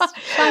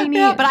shiny.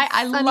 Yeah, but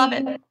I love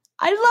it.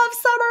 I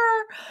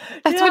love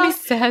summer. That's what he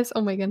says.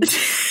 Oh my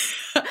goodness.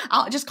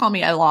 I'll just call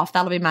me Olaf.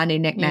 That'll be my new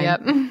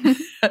nickname.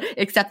 Yep.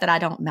 Except that I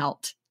don't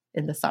melt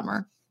in the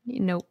summer.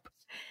 Nope.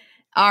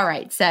 All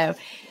right. So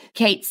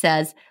Kate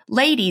says,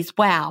 ladies,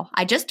 wow,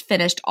 I just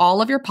finished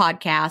all of your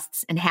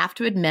podcasts and have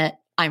to admit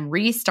I'm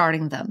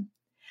restarting them.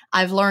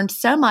 I've learned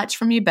so much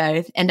from you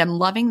both and I'm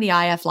loving the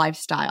IF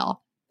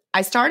lifestyle.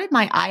 I started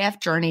my IF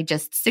journey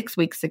just 6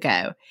 weeks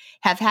ago,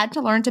 have had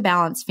to learn to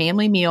balance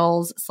family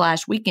meals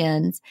 /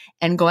 weekends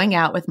and going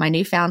out with my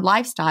newfound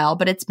lifestyle,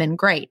 but it's been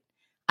great.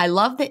 I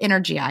love the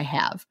energy I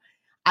have.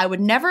 I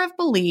would never have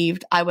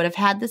believed I would have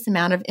had this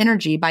amount of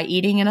energy by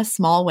eating in a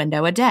small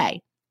window a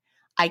day.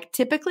 I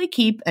typically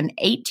keep an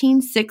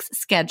 18-6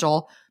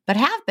 schedule, but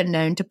have been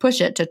known to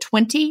push it to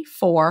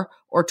 24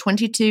 or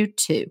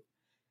 22-2.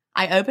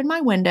 I open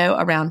my window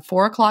around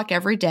 4 o'clock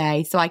every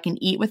day so I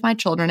can eat with my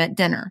children at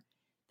dinner.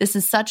 This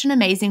is such an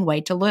amazing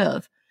way to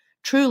live.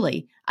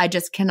 Truly, I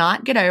just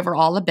cannot get over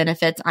all the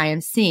benefits I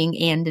am seeing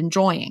and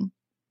enjoying.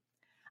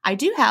 I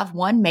do have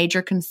one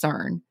major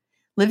concern.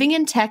 Living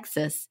in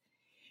Texas,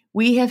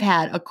 we have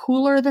had a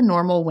cooler than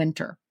normal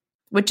winter,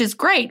 which is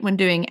great when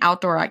doing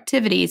outdoor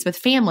activities with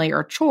family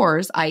or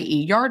chores,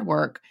 i.e. yard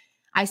work.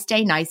 I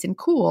stay nice and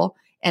cool,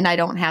 and I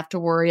don't have to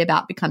worry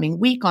about becoming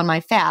weak on my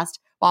fast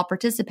while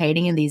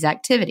participating in these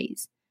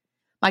activities.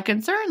 My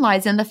concern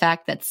lies in the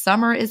fact that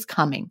summer is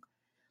coming.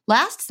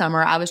 Last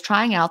summer, I was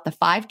trying out the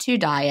 5-2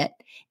 diet,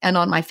 and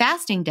on my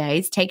fasting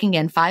days, taking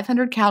in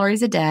 500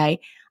 calories a day,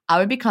 I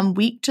would become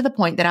weak to the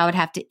point that I would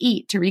have to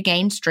eat to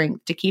regain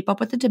strength to keep up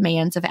with the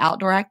demands of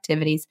outdoor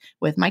activities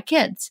with my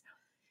kids.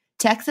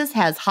 Texas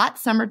has hot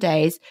summer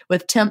days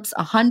with temps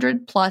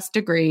 100 plus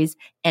degrees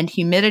and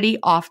humidity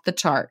off the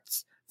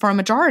charts for a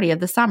majority of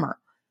the summer.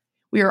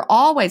 We are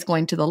always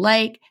going to the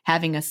lake,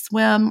 having a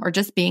swim, or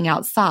just being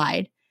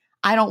outside.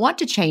 I don't want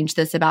to change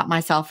this about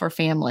myself or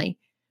family.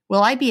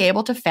 Will I be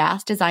able to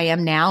fast as I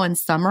am now in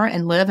summer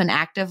and live an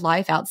active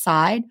life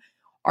outside?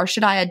 Or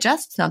should I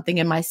adjust something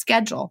in my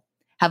schedule?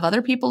 Have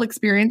other people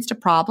experienced a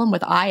problem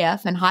with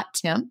IF and hot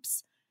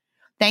temps?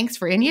 Thanks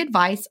for any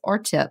advice or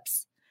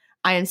tips.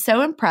 I am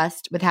so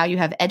impressed with how you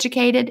have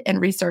educated and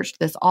researched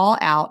this all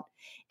out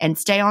and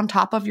stay on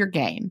top of your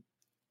game.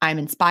 I'm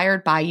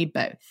inspired by you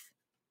both.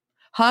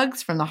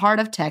 Hugs from the heart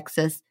of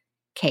Texas,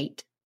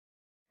 Kate.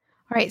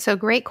 All right. So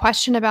great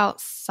question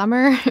about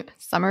summer.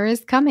 Summer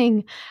is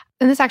coming.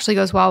 And this actually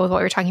goes well with what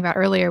we were talking about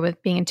earlier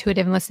with being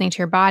intuitive and listening to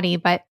your body.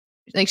 But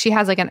like she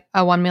has like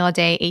a 1 meal a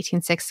day,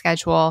 18-6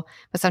 schedule,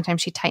 but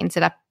sometimes she tightens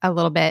it up a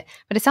little bit.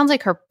 But it sounds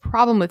like her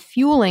problem with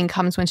fueling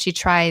comes when she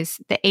tries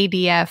the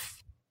ADF,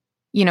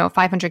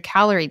 500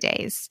 calorie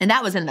days. And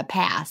that was in the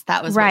past.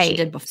 That was what she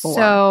did before.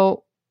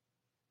 So,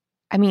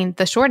 I mean,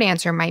 the short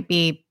answer might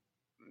be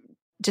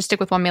just stick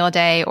with 1 meal a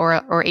day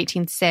or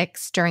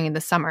 18-6 during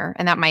the summer,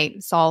 and that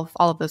might solve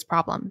all of those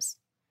problems.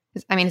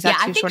 I mean, is that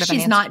too short of an answer? I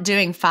think she's not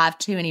doing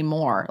 5-2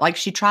 anymore. Like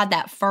she tried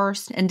that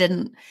first and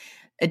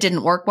it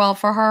didn't work well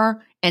for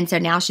her. And so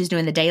now she's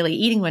doing the daily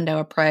eating window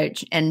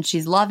approach and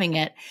she's loving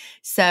it.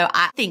 So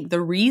I think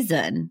the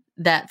reason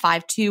that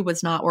 5-2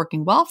 was not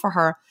working well for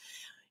her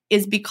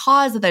is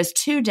because of those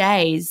 2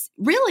 days.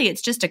 Really,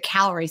 it's just a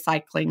calorie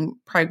cycling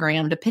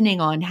program,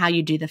 depending on how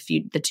you do the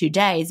 2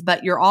 days.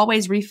 But you're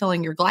always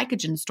refilling your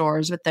glycogen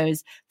stores with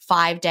those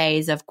 5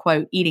 days of,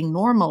 quote, eating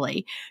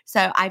normally.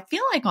 So I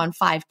feel like on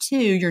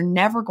 5-2, you're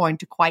never going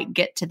to quite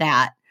get to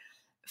that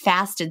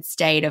fasted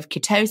state of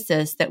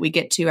ketosis that we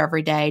get to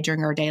every day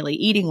during our daily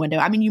eating window.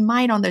 I mean, you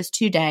might on those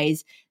 2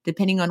 days,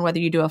 depending on whether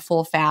you do a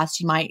full fast,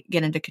 you might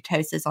get into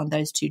ketosis on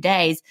those 2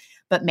 days,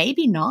 but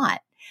maybe not.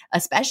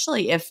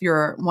 Especially if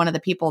you're one of the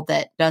people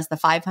that does the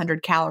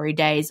 500 calorie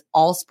days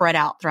all spread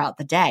out throughout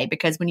the day.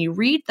 Because when you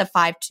read the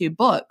 5-2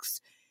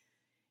 books,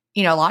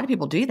 a lot of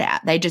people do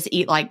that. They just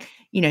eat like,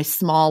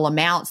 small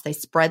amounts. They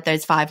spread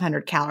those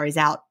 500 calories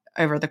out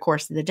over the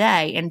course of the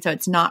day. And so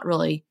it's not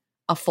really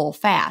a full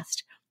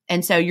fast.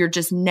 And so you're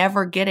just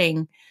never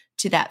getting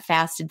to that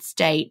fasted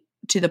state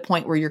to the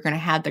point where you're going to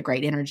have the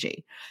great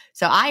energy.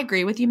 So I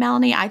agree with you,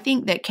 Melanie. I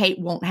think that Kate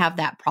won't have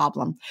that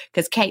problem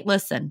because Kate,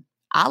 listen,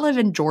 I live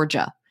in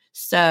Georgia.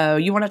 So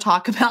you want to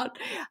talk about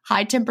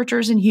high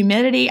temperatures and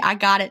humidity? I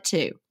got it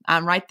too.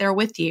 I'm right there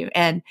with you.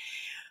 And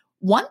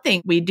one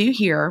thing we do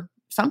hear,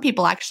 some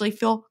people actually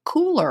feel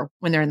cooler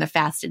when they're in the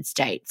fasted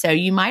state. So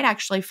you might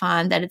actually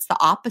find that it's the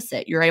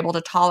opposite. You're able to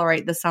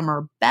tolerate the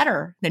summer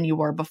better than you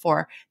were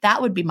before.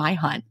 That would be my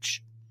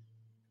hunch.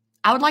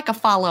 I would like a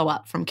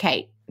follow-up from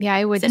Kate. Yeah,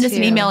 I would Send us too.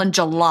 an email in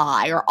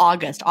July or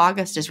August.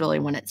 August is really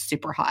when it's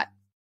super hot.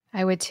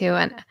 I would too.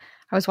 And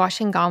I was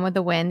watching Gone with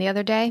the Wind the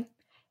other day.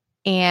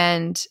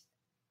 And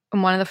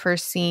in one of the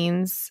first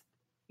scenes,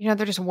 they're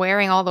just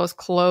wearing all those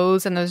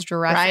clothes and those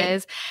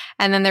dresses. Right.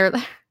 And then they're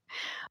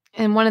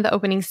in one of the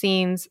opening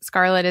scenes,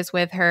 Scarlett is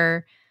with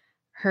her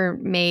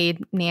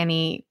maid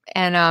nanny,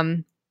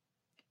 and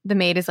the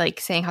maid is like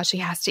saying how she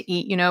has to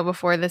eat,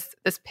 before this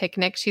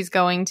picnic she's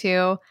going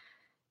to.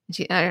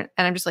 And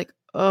I'm just like,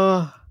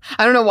 oh,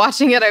 I don't know.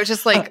 Watching it, I was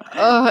just like,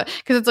 oh,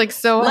 because it's like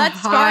so Let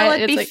hot.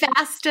 Scarlett be like,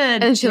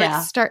 fasted. And she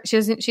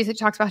she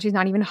talks about she's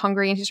not even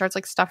hungry, and she starts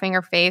like stuffing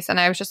her face. And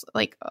I was just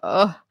like,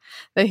 oh,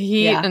 the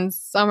heat and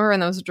summer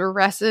and those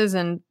dresses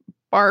and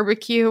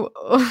barbecue.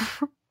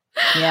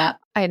 Yeah,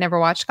 I had never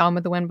watched Gone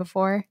with the Wind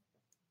before.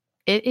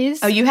 It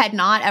is. Oh, you had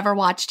not ever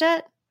watched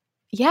it?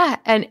 Yeah,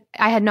 and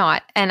I had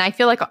not, and I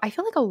feel like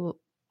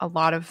a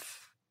lot of.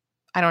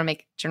 I don't want to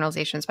make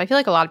generalizations, but I feel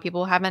like a lot of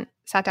people haven't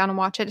sat down and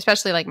watched it,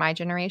 especially like my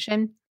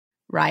generation.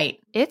 Right.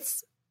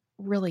 It's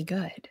really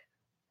good.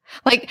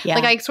 Like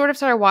I sort of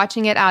started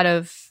watching it out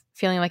of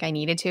feeling like I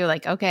needed to.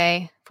 Like,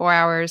 okay, 4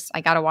 hours, I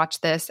got to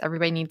watch this.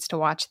 Everybody needs to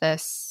watch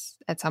this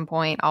at some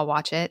point. I'll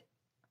watch it.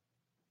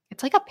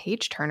 It's like a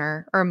page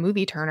turner or a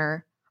movie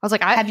turner. I was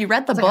like, have you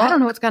read the book? Like, I don't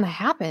know what's going to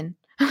happen.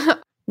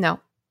 No,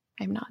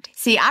 I'm not.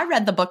 See, I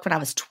read the book when I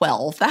was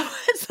 12.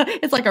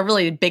 It's like a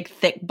really big,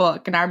 thick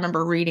book, and I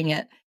remember reading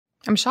it.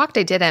 I'm shocked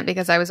I didn't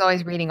because I was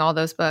always reading all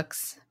those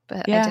books,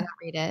 but I didn't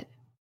read it.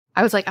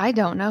 I was like, I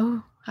don't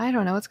know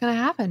what's going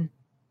to happen.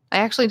 I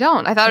actually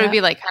don't. I thought it would be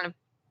like kind of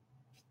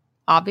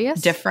obvious.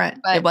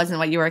 Different. It wasn't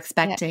what you were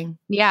expecting.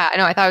 Yeah, I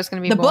know. I thought it was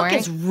going to be boring. The book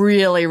is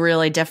really,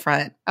 really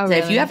different. Oh, so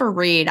really? If you ever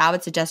read, I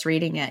would suggest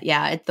reading it.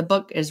 Yeah, the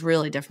book is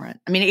really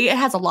different. I mean, it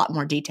has a lot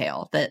more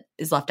detail that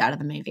is left out of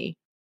the movie.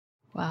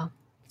 Wow.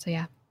 So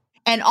yeah.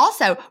 And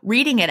also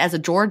reading it as a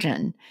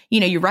Georgian,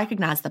 you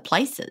recognize the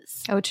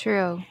places. Oh,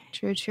 true.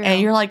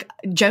 And you're like,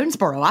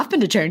 Jonesboro. I've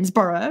been to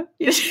Jonesboro.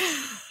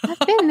 I've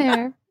been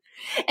there.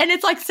 And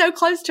it's like so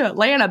close to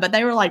Atlanta, but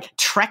they were like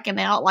trekking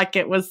out like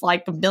it was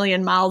like a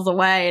million miles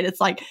away. And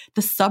it's like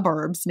the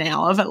suburbs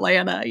now of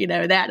Atlanta,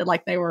 that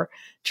like they were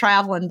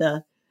traveling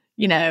to,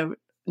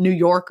 New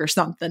York or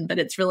something, but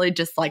it's really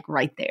just like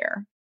right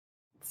there.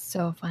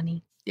 So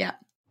funny. Yeah.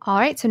 All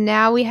right. So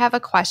now we have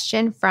a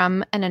question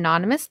from an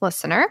anonymous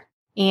listener.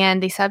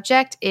 And the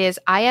subject is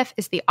IF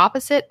is the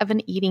opposite of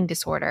an eating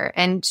disorder.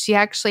 And she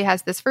actually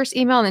has this first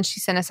email, and then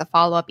she sent us a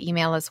follow-up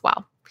email as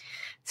well.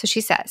 So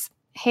she says,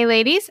 hey,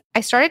 ladies,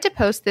 I started to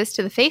post this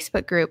to the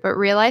Facebook group, but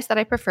realized that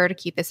I prefer to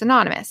keep this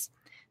anonymous.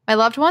 My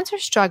loved ones are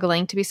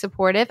struggling to be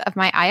supportive of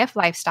my IF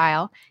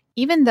lifestyle,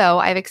 even though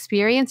I've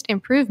experienced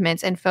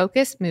improvements in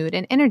focus, mood,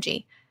 and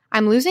energy.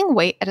 I'm losing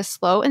weight at a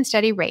slow and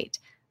steady rate.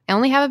 I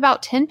only have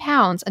about 10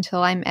 pounds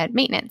until I'm at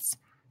maintenance.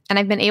 And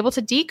I've been able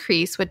to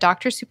decrease with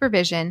doctor's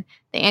supervision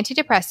the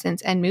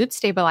antidepressants and mood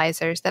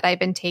stabilizers that I've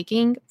been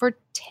taking for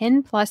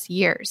 10 plus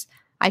years.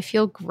 I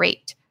feel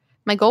great.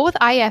 My goal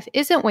with IF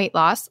isn't weight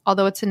loss,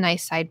 although it's a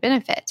nice side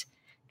benefit.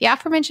 The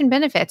aforementioned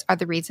benefits are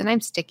the reason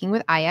I'm sticking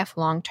with IF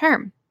long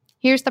term.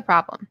 Here's the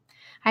problem.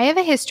 I have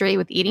a history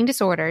with eating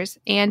disorders,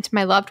 and to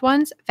my loved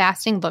ones,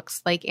 fasting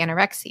looks like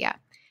anorexia.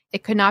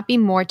 It could not be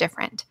more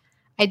different.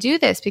 I do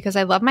this because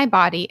I love my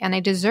body and I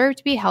deserve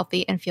to be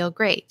healthy and feel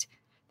great.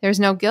 There's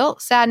no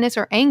guilt, sadness,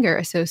 or anger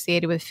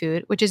associated with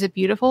food, which is a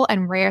beautiful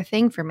and rare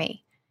thing for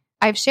me.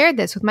 I've shared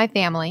this with my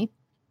family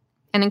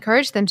and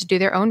encouraged them to do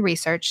their own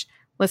research,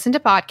 listen to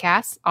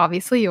podcasts,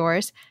 obviously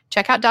yours,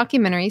 check out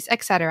documentaries,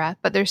 etc.,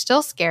 but they're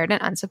still scared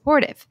and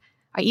unsupportive.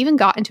 I even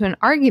got into an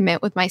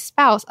argument with my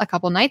spouse a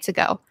couple nights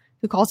ago,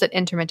 who calls it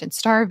intermittent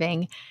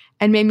starving,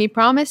 and made me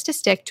promise to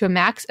stick to a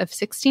max of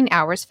 16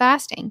 hours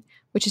fasting,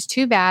 which is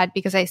too bad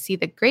because I see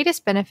the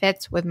greatest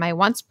benefits with my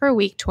once per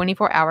week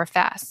 24-hour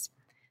fasts.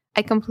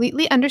 I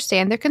completely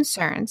understand their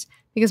concerns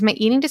because my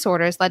eating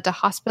disorders led to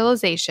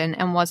hospitalization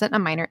and wasn't a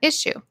minor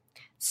issue.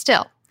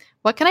 Still,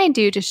 what can I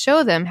do to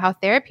show them how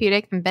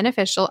therapeutic and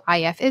beneficial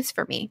IF is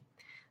for me?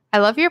 I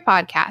love your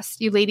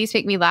podcast. You ladies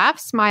make me laugh,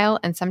 smile,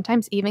 and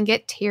sometimes even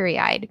get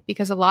teary-eyed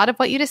because a lot of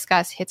what you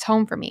discuss hits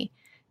home for me.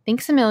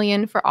 Thanks a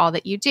million for all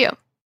that you do.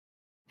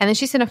 And then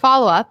she sent a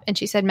follow-up, and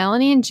she said,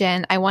 Melanie and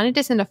Jen, I wanted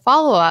to send a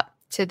follow-up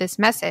to this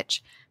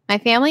message. My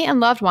family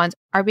and loved ones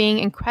are being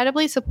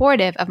incredibly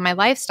supportive of my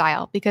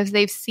lifestyle because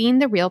they've seen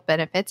the real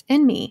benefits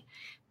in me.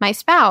 My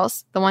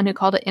spouse, the one who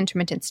called it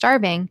intermittent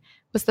starving,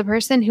 was the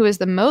person who was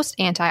the most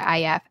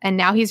anti-IF, and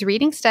now he's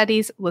reading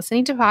studies,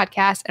 listening to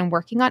podcasts, and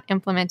working on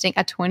implementing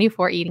a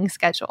 24 eating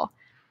schedule.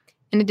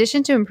 In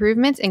addition to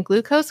improvements in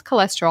glucose,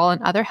 cholesterol,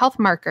 and other health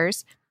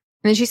markers,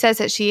 and then she says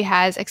that she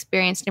has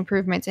experienced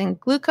improvements in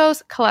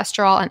glucose,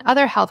 cholesterol, and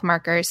other health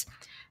markers,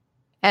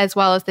 as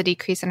well as the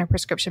decrease in her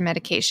prescription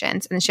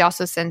medications. And she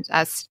also sent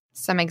us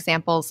some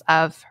examples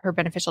of her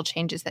beneficial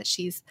changes that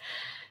she's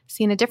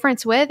seen a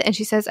difference with. And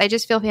she says, I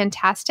just feel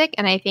fantastic,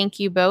 and I thank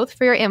you both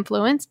for your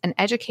influence and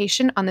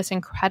education on this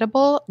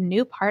incredible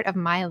new part of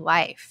my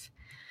life.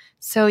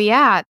 So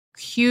yeah,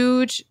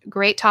 huge,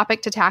 great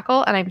topic to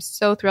tackle. And I'm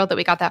so thrilled that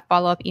we got that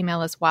follow-up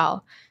email as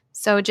well.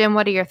 So Jim,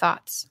 what are your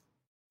thoughts?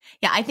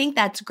 Yeah, I think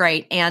that's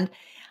great. And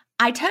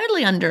I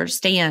totally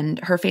understand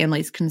her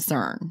family's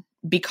concern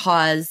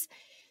because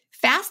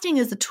fasting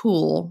is a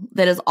tool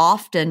that is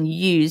often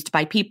used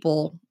by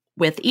people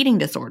with eating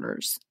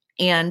disorders.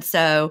 And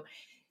so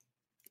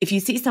if you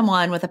see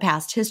someone with a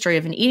past history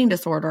of an eating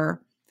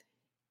disorder,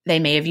 they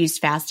may have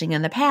used fasting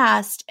in the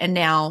past, and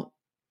now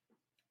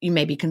you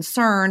may be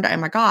concerned, oh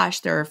my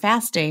gosh, they're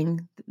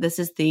fasting. This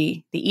is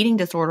the eating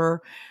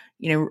disorder,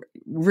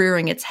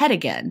 rearing its head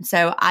again.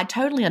 So I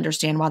totally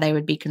understand why they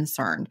would be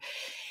concerned.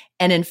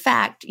 And in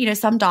fact,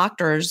 some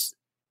doctors,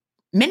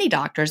 many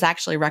doctors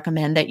actually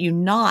recommend that you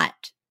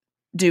not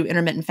do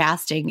intermittent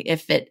fasting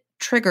if it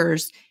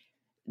triggers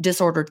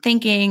disordered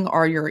thinking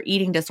or your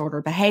eating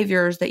disorder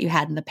behaviors that you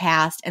had in the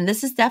past. And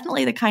this is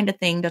definitely the kind of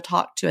thing to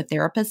talk to a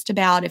therapist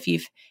about if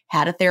you've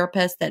had a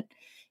therapist that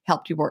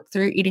helped you work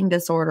through eating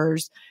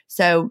disorders.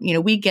 So,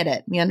 we get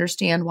it. We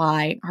understand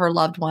why her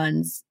loved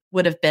ones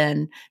would have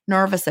been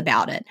nervous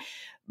about it.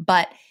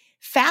 But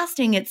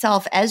fasting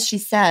itself, as she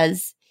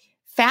says,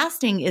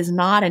 fasting is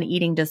not an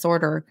eating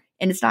disorder,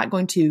 and it's not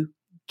going to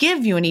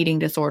give you an eating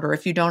disorder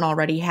if you don't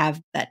already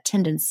have that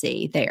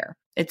tendency there.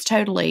 It's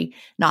totally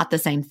not the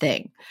same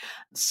thing.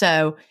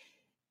 So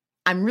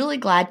I'm really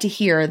glad to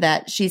hear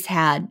that she's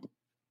had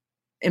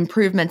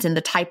improvements in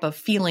the type of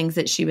feelings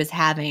that she was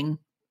having.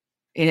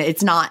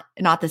 It's not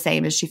the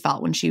same as she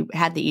felt when she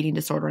had the eating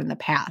disorder in the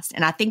past.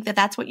 And I think that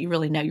that's what you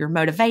really know, your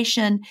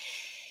motivation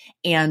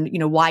and,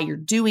 why you're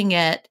doing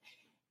it.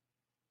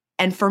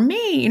 And for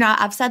me,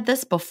 I've said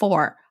this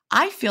before,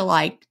 I feel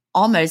like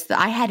almost that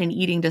I had an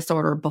eating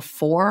disorder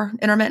before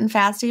intermittent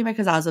fasting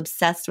because I was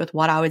obsessed with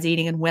what I was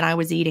eating and when I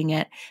was eating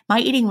it. My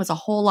eating was a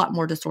whole lot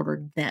more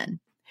disordered then.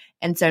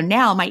 And so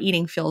now my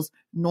eating feels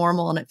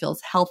normal and it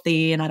feels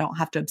healthy and I don't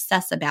have to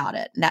obsess about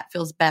it. And that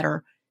feels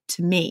better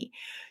to me.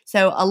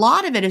 So a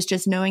lot of it is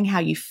just knowing how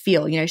you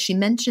feel. She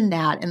mentioned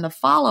that in the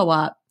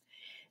follow-up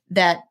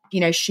that,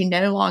 she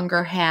no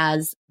longer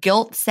has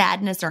guilt,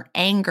 sadness, or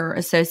anger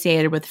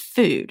associated with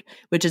food,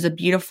 which is a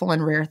beautiful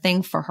and rare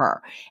thing for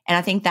her. And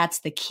I think that's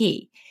the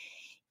key.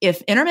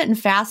 If intermittent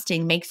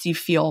fasting makes you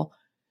feel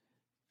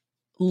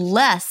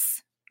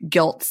less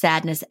guilt,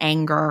 sadness,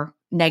 anger,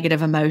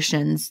 negative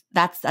emotions,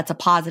 that's a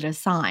positive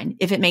sign.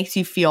 If it makes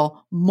you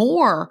feel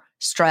more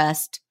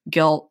stressed,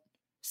 guilt,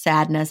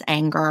 sadness,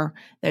 anger,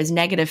 those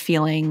negative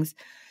feelings,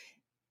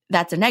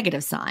 that's a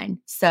negative sign.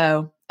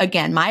 So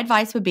again, my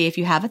advice would be if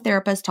you have a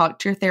therapist, talk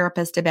to your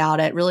therapist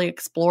about it, really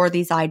explore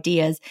these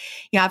ideas.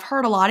 I've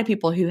heard a lot of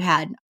people who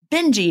had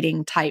binge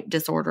eating type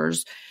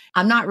disorders.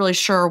 I'm not really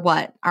sure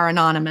what our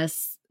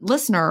anonymous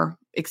listener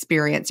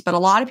experienced, but a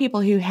lot of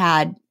people who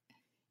had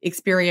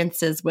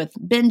experiences with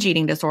binge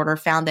eating disorder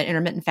found that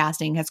intermittent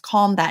fasting has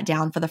calmed that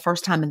down for the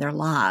first time in their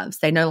lives.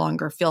 They no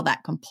longer feel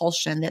that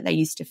compulsion that they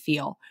used to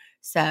feel.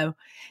 So,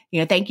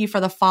 thank you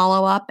for the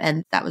follow-up,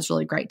 and that was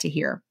really great to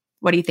hear.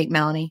 What do you think,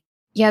 Melanie?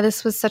 Yeah,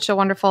 this was such a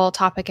wonderful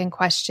topic and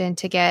question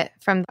to get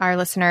from our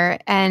listener.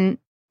 And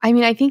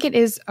I think it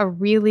is a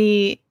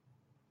really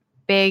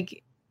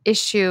big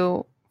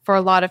issue for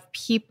a lot of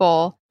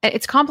people.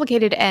 It's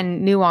complicated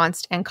and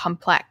nuanced and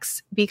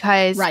complex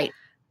because Right.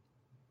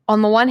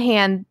 on the one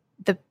hand,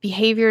 the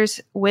behaviors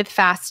with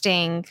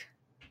fasting,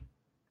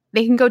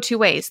 they can go two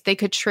ways. They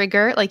could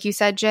trigger, like you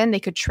said, Jen, they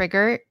could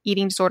trigger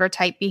eating disorder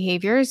type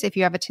behaviors if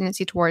you have a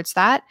tendency towards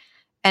that.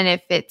 And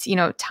if it's,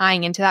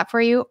 tying into that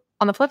for you.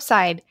 On the flip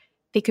side,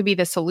 they could be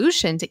the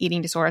solution to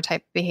eating disorder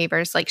type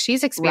behaviors like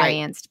she's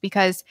experienced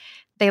because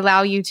they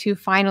allow you to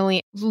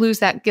finally lose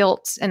that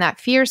guilt and that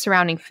fear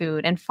surrounding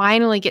food and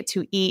finally get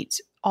to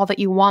eat all that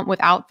you want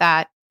without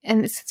that.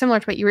 And it's similar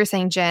to what you were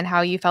saying, Jen,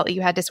 how you felt that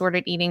you had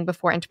disordered eating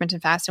before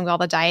intermittent fasting with all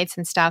the diets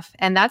and stuff.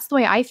 And that's the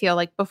way I feel.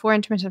 Like before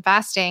intermittent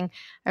fasting,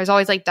 I was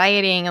always like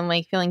dieting and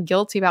like feeling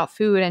guilty about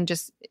food. And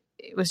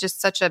it was just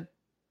such a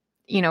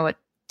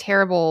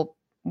terrible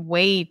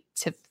way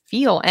to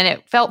feel. And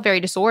it felt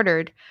very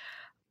disordered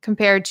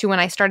compared to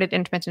when I started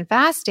intermittent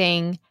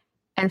fasting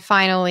and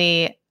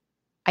finally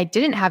I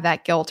didn't have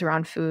that guilt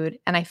around food.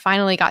 And I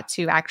finally got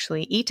to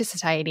actually eat to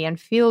satiety and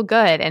feel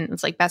good. And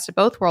it's like best of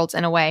both worlds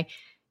in a way.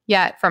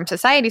 Yet from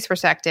society's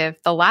perspective,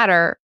 the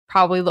latter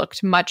probably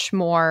looked much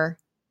more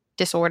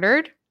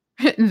disordered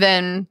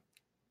than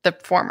the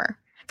former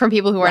from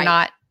people who are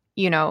not,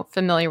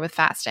 familiar with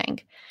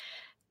fasting.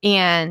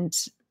 And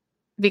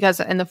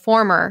because in the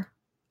former,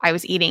 I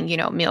was eating,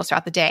 meals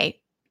throughout the day,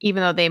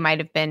 even though they might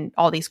have been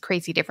all these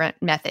crazy different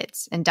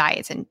methods and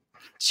diets and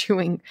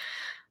chewing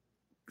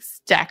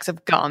stacks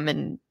of gum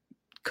and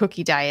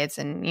cookie diets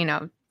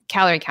and,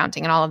 calorie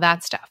counting and all of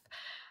that stuff.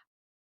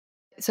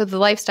 So the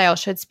lifestyle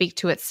should speak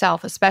to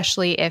itself,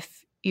 especially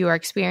if you are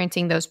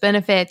experiencing those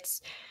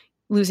benefits,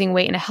 losing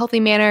weight in a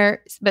healthy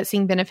manner, but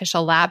seeing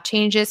beneficial lab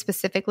changes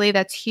specifically.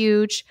 That's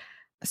huge.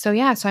 So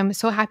I'm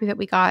so happy that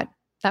we got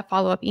that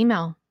follow-up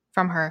email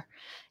from her.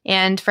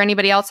 And for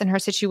anybody else in her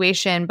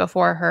situation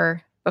before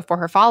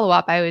her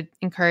follow-up, I would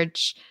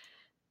encourage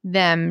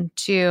them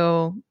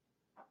to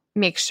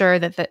make sure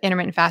that the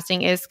intermittent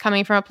fasting is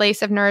coming from a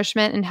place of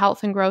nourishment and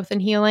health and growth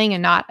and healing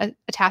and not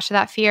attached to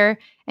that fear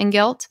and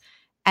guilt.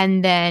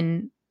 And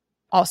then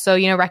also,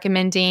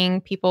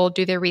 recommending people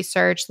do their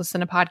research,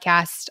 listen to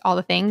podcasts, all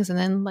the things. And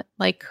then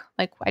like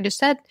I just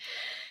said,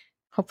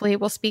 hopefully it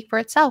will speak for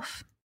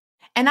itself.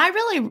 And I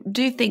really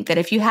do think that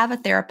if you have a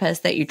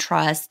therapist that you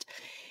trust,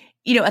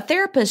 a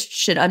therapist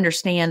should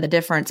understand the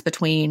difference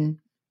between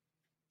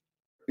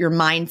your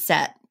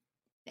mindset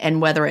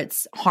and whether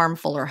it's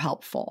harmful or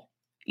helpful.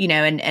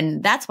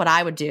 And that's what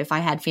I would do if I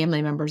had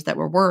family members that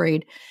were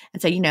worried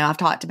and say, I've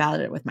talked about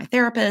it with my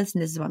therapist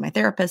and this is what my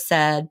therapist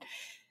said.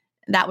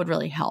 That would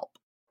really help.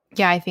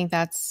 Yeah, I think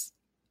that's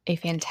a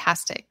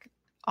fantastic,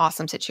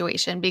 awesome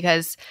situation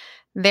because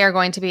they're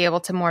going to be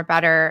able to more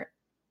better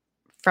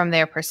from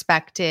their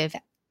perspective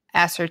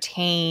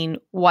ascertain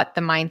what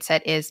the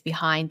mindset is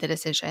behind the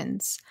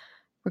decisions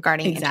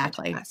regarding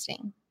intermittent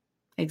fasting.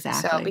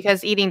 Exactly. So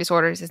because eating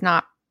disorders is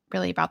not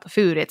really about the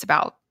food, it's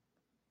about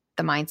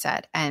the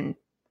mindset and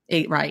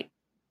the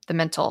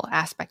mental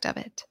aspect of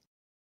it.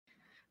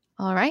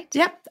 All right.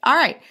 Yep. All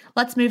right.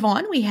 Let's move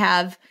on. We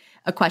have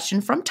a question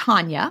from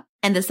Tanya,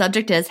 and the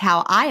subject is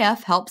how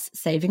IF helps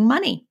saving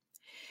money.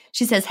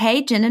 She says,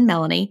 "Hey, Jen and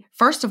Melanie.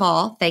 First of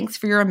all, thanks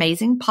for your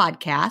amazing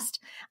podcast.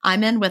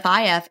 I'm in with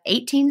IF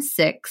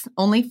 18.6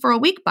 only for a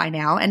week by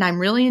now, and I'm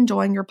really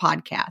enjoying your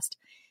podcast.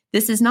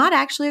 This is not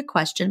actually a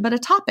question, but a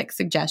topic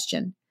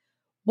suggestion.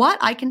 What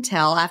I can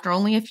tell after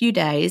only a few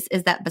days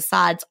is that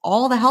besides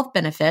all the health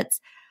benefits,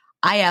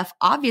 IF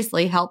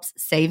obviously helps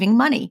saving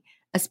money,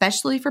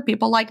 especially for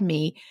people like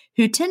me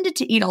who tended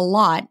to eat a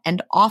lot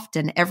and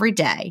often every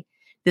day.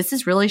 This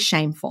is really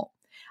shameful.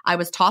 I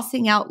was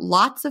tossing out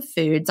lots of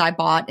foods I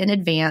bought in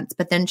advance,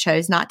 but then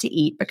chose not to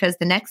eat because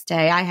the next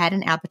day I had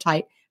an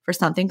appetite for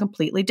something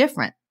completely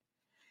different.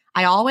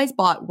 I always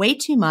bought way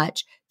too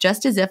much,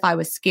 just as if I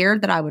was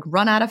scared that I would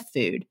run out of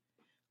food.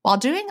 While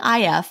doing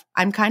IF,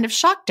 I'm kind of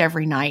shocked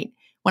every night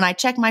when I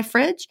check my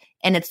fridge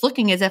and it's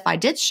looking as if I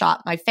did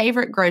shop my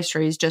favorite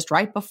groceries just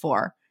right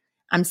before.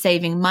 I'm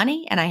saving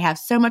money and I have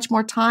so much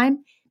more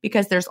time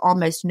because there's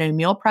almost no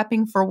meal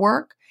prepping for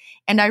work,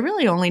 and I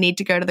really only need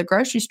to go to the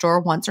grocery store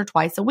once or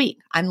twice a week.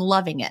 I'm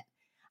loving it.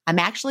 I'm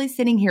actually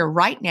sitting here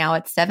right now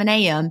at 7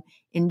 a.m.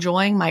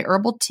 enjoying my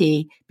herbal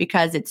tea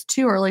because it's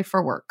too early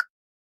for work.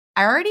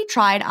 I already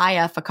tried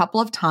IF a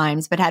couple of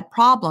times but had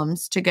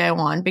problems to go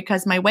on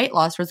because my weight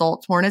loss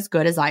results weren't as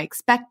good as I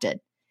expected.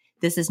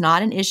 This is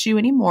not an issue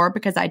anymore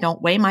because I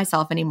don't weigh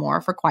myself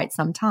anymore for quite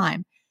some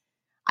time.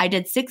 I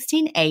did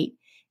 16.8,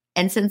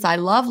 and since I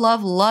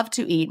love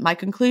to eat, my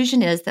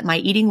conclusion is that my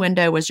eating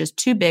window was just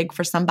too big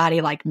for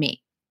somebody like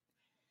me.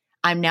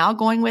 I'm now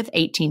going with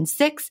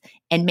 18.6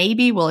 and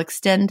maybe will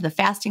extend the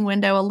fasting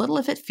window a little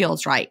if it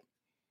feels right.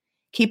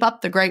 Keep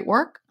up the great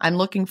work. I'm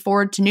looking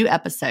forward to new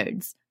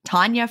episodes.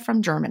 Tanya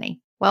from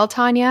Germany." Well,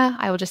 Tanya,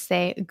 I will just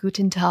say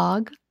Guten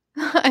Tag.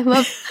 I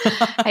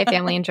have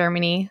family in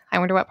Germany. I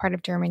wonder what part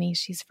of Germany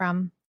she's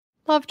from.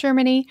 Love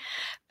Germany.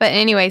 But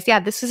anyways, yeah,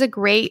 this is a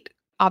great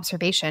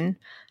observation,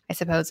 I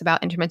suppose,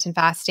 about intermittent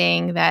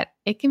fasting, that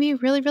it can be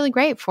really, really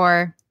great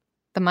for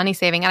the money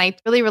saving. And I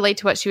really relate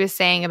to what she was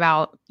saying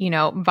about,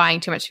 buying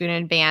too much food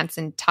in advance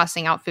and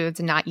tossing out foods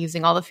and not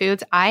using all the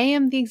foods. I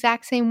am the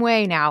exact same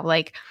way now.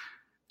 Like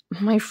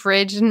my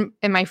fridge and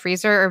my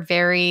freezer are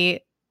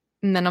very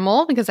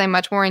minimal because I'm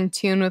much more in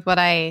tune with what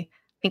I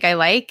think I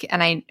like.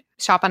 And I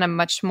shop on a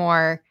much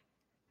more,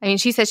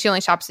 she says she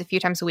only shops a few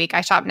times a week.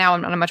 I shop now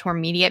on a much more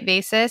immediate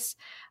basis,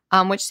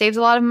 which saves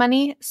a lot of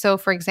money. So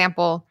for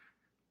example,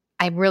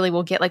 I really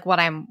will get like what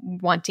I'm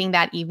wanting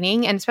that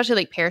evening, and especially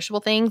like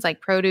perishable things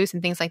like produce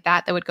and things like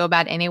that would go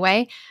bad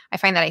anyway. I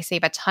find that I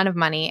save a ton of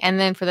money. And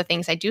then for the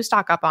things I do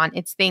stock up on,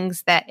 it's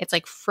things that it's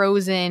like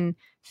frozen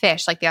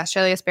fish, like the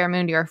Australia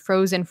barramundi, or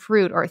frozen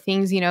fruit, or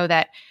things,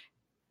 that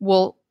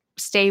will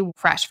stay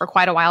fresh for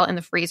quite a while in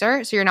the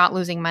freezer. So you're not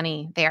losing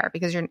money there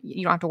because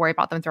you don't have to worry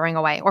about them throwing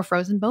away. Or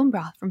frozen bone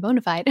broth from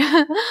Bonafide,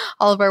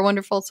 all of our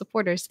wonderful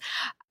supporters.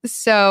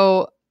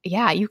 So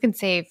yeah, you can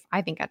save,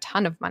 I think, a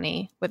ton of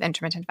money with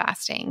intermittent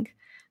fasting.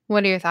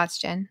 What are your thoughts,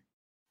 Jen?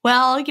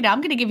 Well, I'm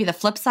going to give you the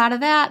flip side of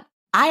that.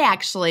 I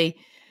actually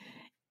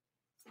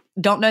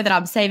don't know that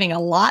I'm saving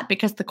a lot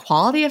because the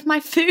quality of my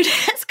food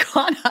has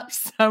gone up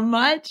so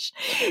much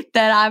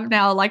that I'm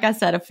now, like I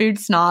said, a food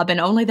snob and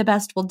only the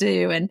best will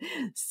do. And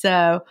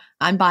so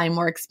I'm buying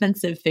more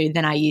expensive food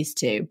than I used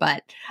to,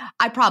 but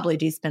I probably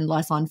do spend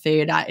less on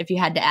food. If you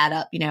had to add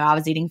up, I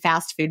was eating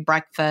fast food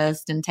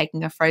breakfast and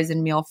taking a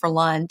frozen meal for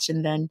lunch,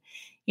 and then,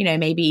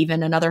 maybe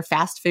even another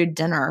fast food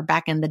dinner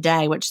back in the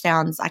day, which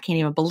sounds, I can't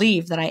even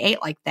believe that I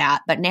ate like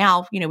that. But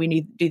now,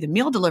 we do the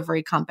meal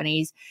delivery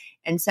companies.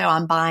 And so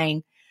I'm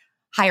buying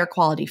higher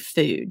quality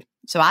food.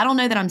 So I don't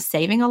know that I'm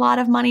saving a lot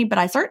of money, but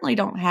I certainly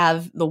don't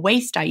have the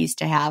waste I used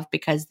to have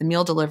because the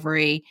meal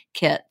delivery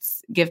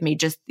kits give me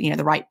just,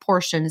 the right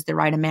portions, the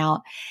right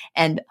amount.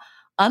 And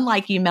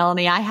unlike you,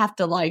 Melanie, I have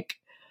to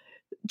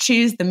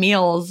choose the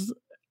meals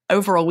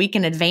over a week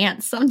in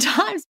advance.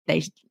 Sometimes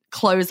they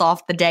close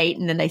off the date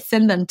and then they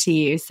send them to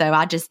you. So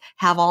I just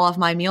have all of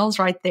my meals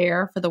right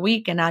there for the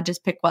week, and I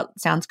just pick what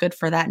sounds good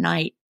for that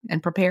night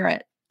and prepare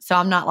it. So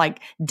I'm not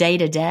day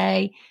to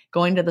day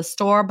going to the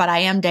store, but I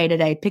am day to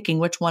day picking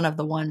which one of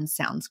the ones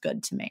sounds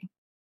good to me.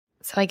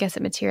 So I guess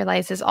it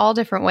materializes all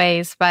different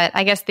ways, but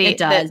I guess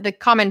the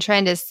common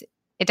trend is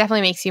it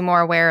definitely makes you more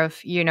aware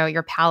of,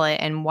 your palate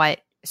and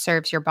what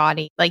serves your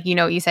body. Like,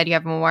 you said you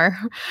have a more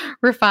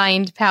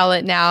refined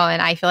palate now.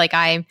 And I feel like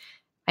I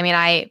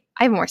have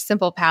a more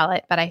simple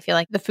palate, but I feel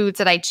like the foods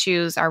that I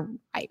choose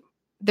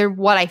they're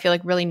what I feel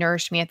like really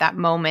nourished me at that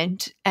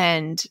moment.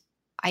 And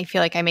I feel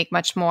like I make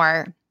much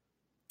more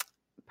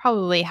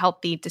probably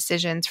healthy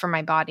decisions for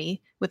my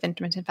body with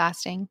intermittent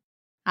fasting.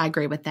 I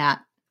agree with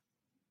that.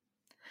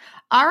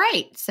 All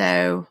right.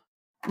 So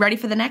ready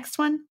for the next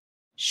one?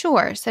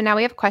 Sure. So now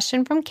we have a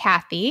question from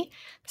Kathy.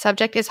 The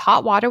subject is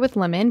hot water with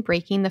lemon,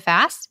 breaking the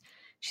fast.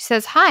 She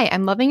says, "Hi,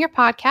 I'm loving your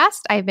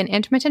podcast. I've been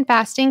intermittent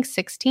fasting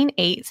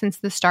 16/8 since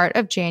the start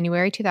of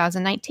January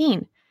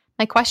 2019.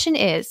 My question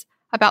is,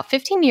 about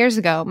 15 years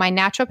ago, my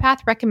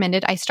naturopath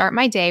recommended I start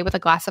my day with a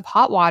glass of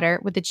hot water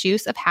with the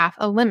juice of half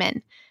a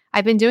lemon.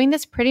 I've been doing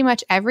this pretty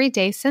much every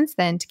day since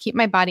then to keep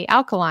my body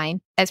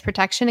alkaline as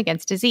protection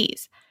against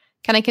disease.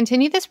 Can I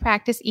continue this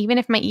practice even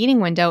if my eating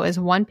window is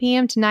 1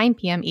 p.m. to 9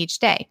 p.m. each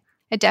day?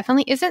 It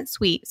definitely isn't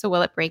sweet, so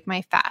will it break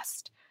my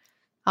fast?"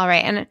 All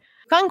right. And I've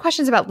gotten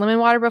questions about lemon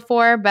water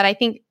before, but I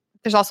think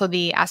there's also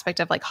the aspect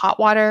of hot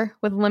water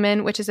with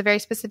lemon, which is a very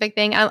specific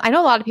thing. I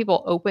know a lot of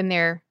people open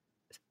their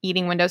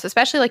eating windows,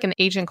 especially in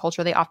the Asian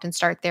culture. They often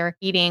start their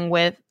eating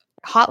with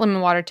hot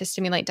lemon water to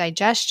stimulate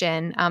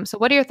digestion. So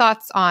what are your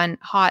thoughts on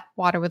hot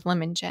water with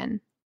lemon, Jen?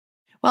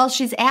 Well,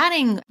 she's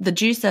adding the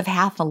juice of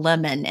half a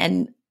lemon,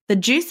 and the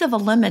juice of a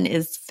lemon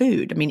is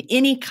food.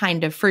 Any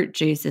kind of fruit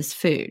juice is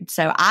food.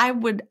 So I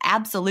would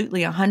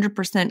absolutely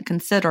 100%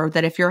 consider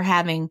that if you're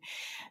having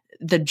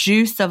the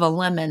juice of a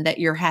lemon, that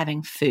you're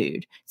having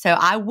food. So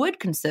I would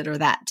consider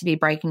that to be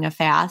breaking a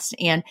fast.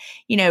 And,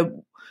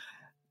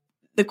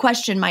 the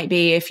question might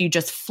be if you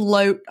just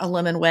float a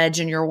lemon wedge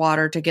in your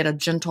water to get a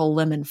gentle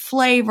lemon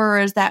flavor,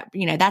 is that,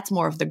 that's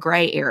more of the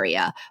gray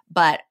area.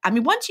 But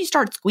once you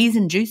start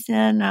squeezing juice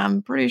in,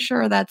 I'm pretty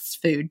sure that's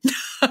food.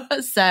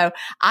 So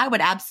I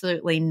would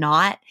absolutely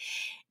not.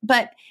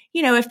 But,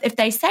 if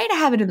they say to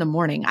have it in the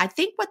morning, I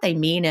think what they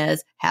mean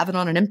is have it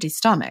on an empty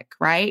stomach,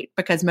 right?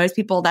 Because most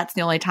people, that's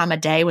the only time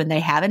of day when they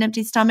have an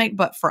empty stomach.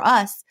 But for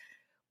us,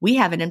 we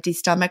have an empty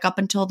stomach up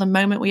until the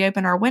moment we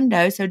open our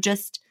window. So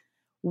just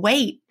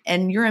wait,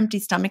 and your empty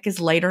stomach is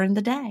later in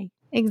the day.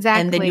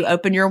 Exactly. And then you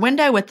open your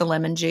window with the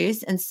lemon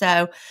juice. And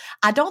so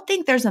I don't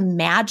think there's a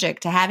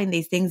magic to having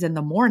these things in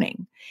the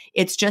morning.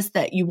 It's just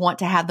that you want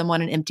to have them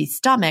on an empty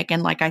stomach.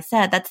 And like I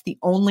said, that's the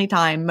only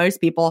time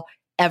most people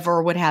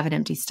ever would have an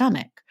empty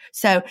stomach.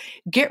 So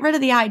get rid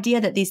of the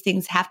idea that these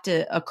things have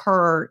to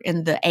occur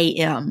in the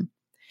AM.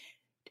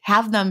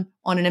 Have them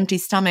on an empty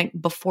stomach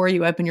before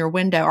you open your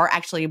window, or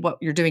actually what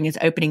you're doing is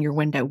opening your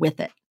window with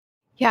it.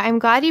 Yeah, I'm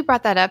glad you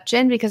brought that up,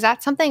 Jen, because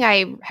that's something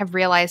I have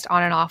realized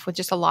on and off with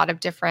just a lot of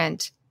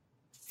different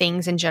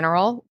things in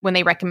general. When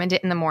they recommend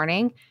it in the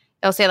morning,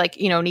 they'll say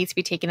needs to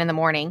be taken in the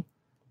morning.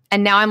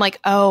 And now I'm like,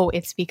 oh,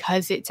 it's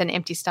because it's an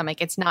empty stomach.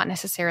 It's not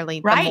necessarily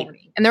the Right.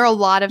 morning. And there are a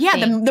lot of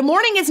things. The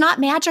morning is not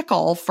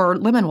magical for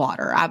lemon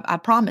water. I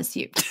promise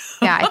you.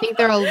 Yeah, I think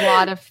there are a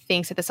lot of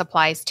things that this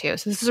applies to.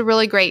 So this is a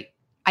really great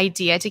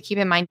idea to keep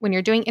in mind when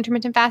you're doing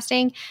intermittent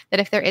fasting, that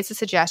if there is a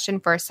suggestion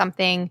for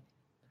something,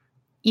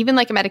 even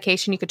like a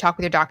medication, you could talk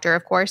with your doctor,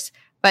 of course,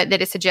 but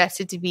that is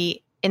suggested to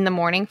be in the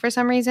morning for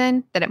some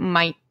reason, that it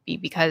might be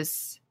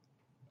because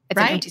it's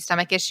an empty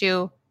stomach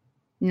issue,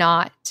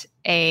 not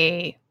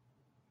a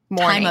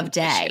morning time of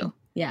day issue.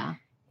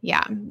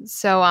 Yeah.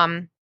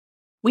 So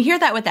we hear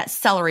that with that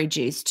celery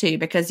juice too,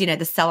 because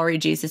the celery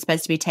juice is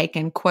supposed to be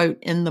taken, quote,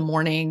 in the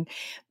morning.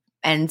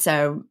 And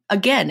so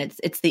again,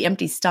 it's the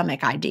empty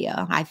stomach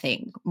idea, I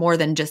think, more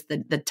than just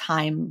the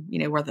time,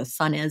 where the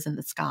sun is in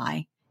the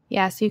sky.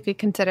 Yeah, so you could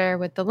consider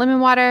with the lemon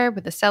water,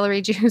 with the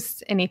celery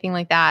juice, anything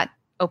like that,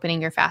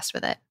 opening your fast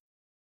with it.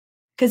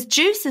 Because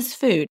juice is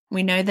food.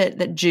 We know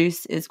that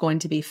juice is going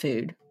to be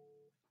food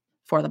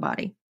for the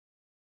body.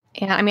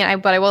 And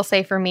I will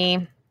say for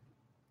me,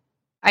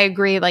 I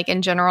agree, like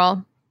in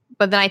general,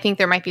 but then I think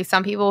there might be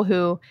some people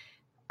who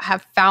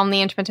have found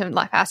the intermittent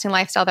fasting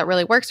lifestyle that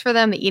really works for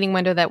them, the eating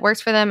window that works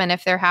for them. And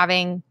if they're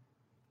having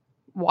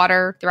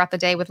water throughout the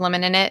day with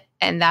lemon in it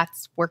and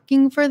that's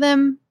working for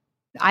them,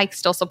 I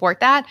still support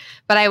that.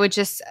 But I would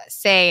just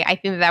say, I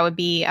think that would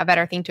be a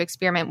better thing to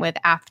experiment with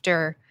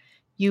after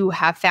you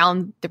have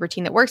found the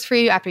routine that works for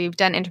you, after you've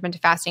done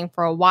intermittent fasting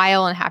for a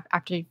while, and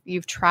after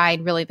you've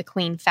tried really the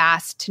clean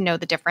fast to know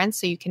the difference,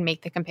 so you can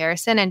make the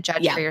comparison and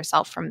judge for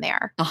yourself from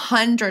there.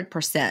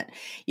 100%.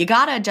 You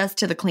got to adjust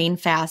to the clean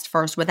fast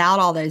first without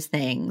all those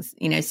things.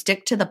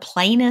 Stick to the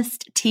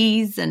plainest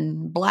teas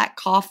and black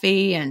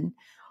coffee and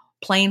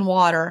plain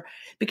water,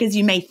 because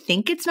you may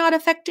think it's not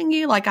affecting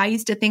you. Like I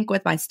used to think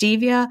with my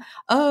stevia,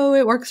 oh,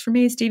 it works for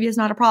me. Stevia is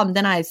not a problem.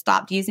 Then I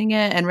stopped using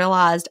it and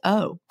realized,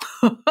 oh,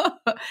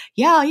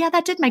 yeah,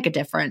 that did make a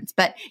difference.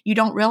 But you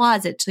don't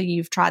realize it till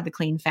you've tried the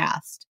clean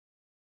fast.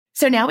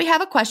 So now we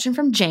have a question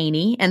from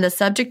Janie, and the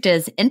subject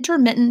is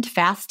intermittent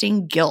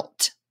fasting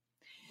guilt.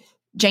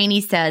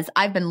 Janie says,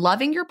 I've been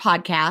loving your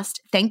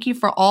podcast. Thank you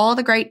for all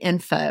the great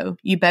info.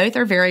 You both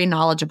are very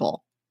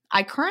knowledgeable.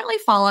 I currently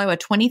follow a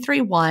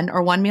 23-1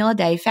 or 1 meal a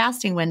day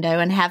fasting window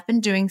and have been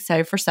doing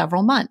so for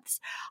several months.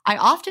 I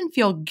often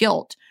feel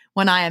guilt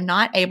when I am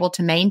not able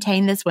to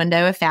maintain this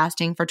window of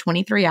fasting for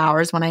 23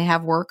 hours when I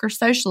have work or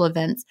social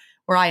events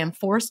where I am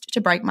forced to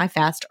break my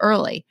fast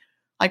early,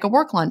 like a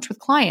work lunch with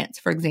clients,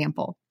 for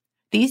example.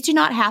 These do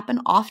not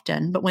happen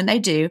often, but when they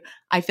do,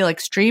 I feel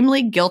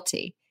extremely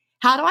guilty.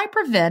 How do I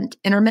prevent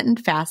intermittent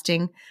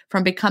fasting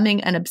from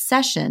becoming an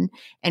obsession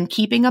and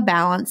keeping a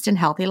balanced and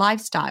healthy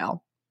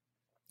lifestyle?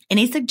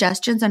 Any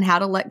suggestions on how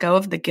to let go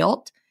of the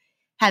guilt?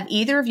 Have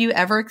either of you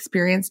ever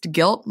experienced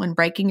guilt when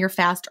breaking your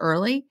fast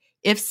early?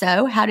 If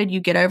so, how did you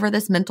get over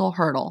this mental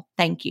hurdle?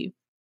 Thank you.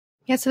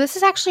 Yeah, so this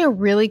is actually a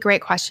really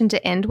great question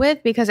to end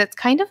with, because it's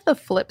kind of the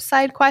flip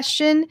side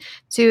question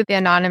to the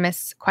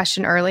anonymous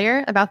question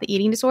earlier about the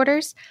eating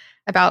disorders,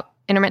 about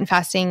intermittent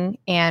fasting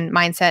and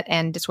mindset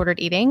and disordered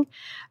eating.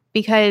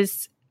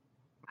 Because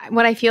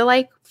what I feel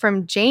like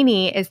from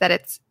Janie is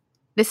that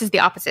this is the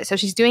opposite. So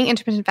she's doing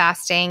intermittent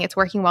fasting. It's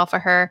working well for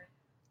her,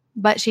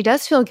 but she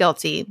does feel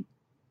guilty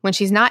when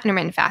she's not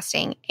intermittent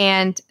fasting.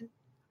 And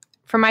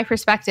from my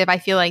perspective, I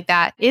feel like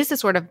that is the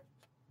sort of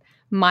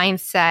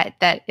mindset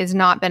that is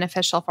not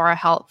beneficial for our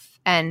health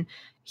and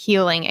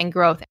healing and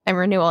growth and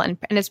renewal. And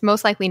it's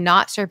most likely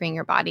not serving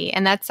your body.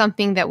 And that's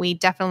something that we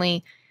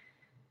definitely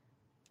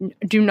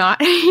do not,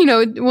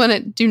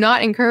 do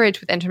not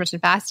encourage with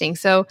intermittent fasting.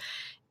 So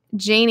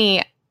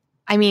Janie,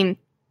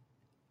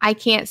 I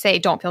can't say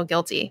don't feel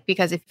guilty,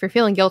 because if you're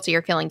feeling guilty,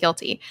 you're feeling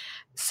guilty.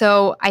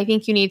 So I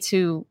think you need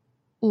to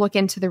look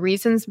into the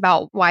reasons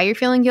about why you're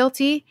feeling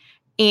guilty,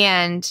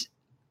 and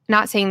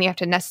not saying you have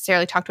to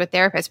necessarily talk to a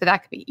therapist, but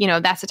that could be,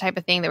 that's the type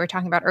of thing that we were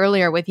talking about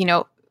earlier with,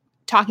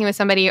 talking with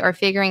somebody or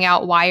figuring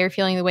out why you're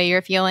feeling the way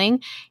you're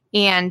feeling.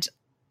 And,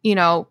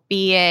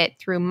 be it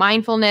through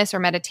mindfulness or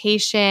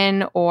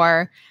meditation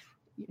or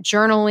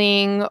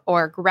journaling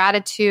or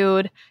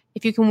gratitude,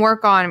 if you can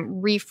work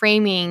on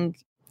reframing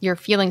your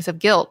feelings of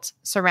guilt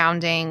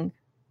surrounding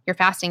your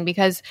fasting,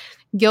 because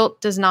guilt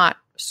does not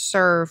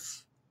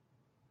serve,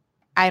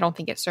 I don't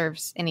think it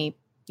serves any,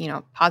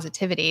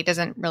 positivity. It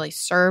doesn't really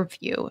serve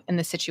you in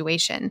the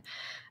situation.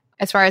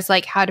 As far as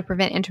like how to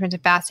prevent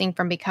intermittent fasting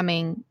from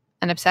becoming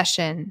an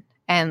obsession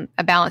and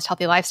a balanced,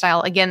 healthy lifestyle,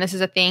 again, this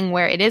is a thing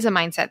where it is a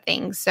mindset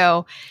thing.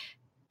 So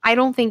I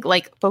don't think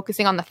like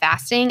focusing on the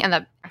fasting and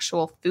the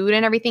actual food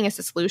and everything is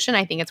the solution.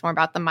 I think it's more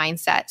about the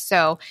mindset.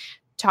 So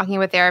talking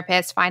with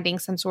therapists, finding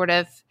some sort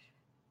of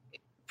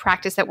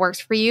practice that works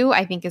for you,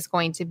 I think is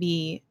going to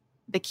be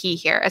the key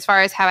here. As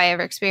far as have I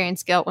ever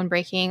experienced guilt when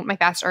breaking my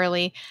fast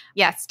early?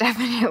 Yes,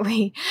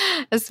 definitely.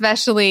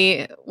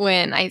 Especially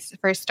when I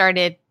first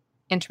started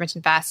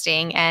intermittent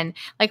fasting. And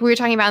like we were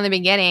talking about in the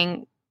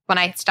beginning, when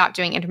I stopped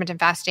doing intermittent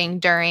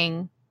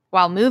fasting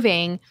while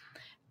moving,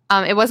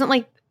 it wasn't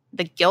like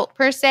the guilt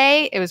per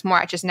se. It was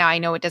more just now I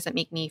know it doesn't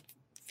make me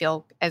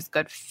feel as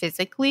good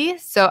physically.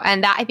 So,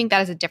 and that I think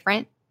that is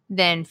different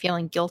than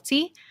feeling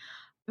guilty.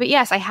 But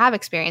yes, I have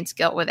experienced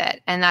guilt with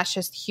it, and that's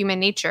just human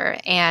nature,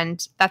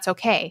 and that's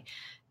okay.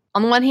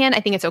 On the one hand, I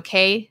think it's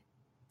okay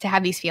to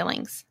have these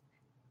feelings.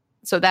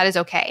 So that is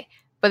okay.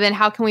 But then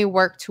how can we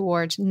work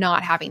towards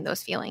not having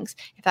those feelings,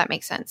 if that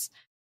makes sense?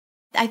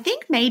 I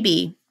think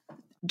maybe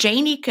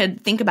Janie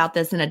could think about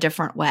this in a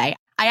different way.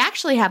 I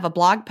actually have a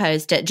blog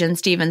post at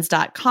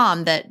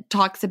jenstevens.com that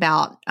talks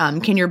about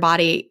can your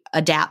body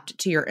adapt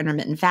to your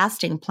intermittent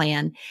fasting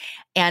plan?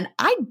 And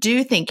I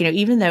do think,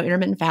 even though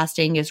intermittent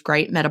fasting is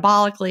great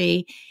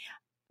metabolically,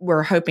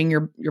 we're hoping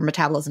your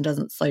metabolism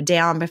doesn't slow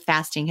down, but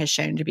fasting has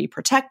shown to be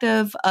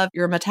protective of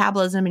your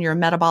metabolism and your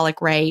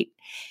metabolic rate.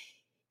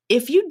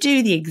 If you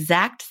do the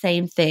exact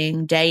same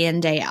thing day in,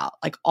 day out,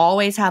 like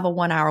always have a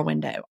 1-hour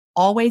window,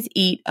 always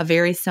eat a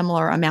very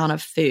similar amount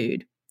of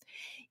food,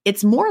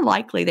 it's more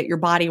likely that your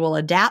body will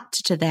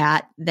adapt to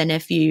that than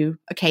if you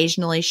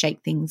occasionally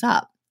shake things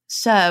up.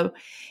 So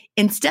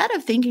instead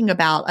of thinking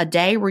about a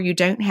day where you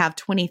don't have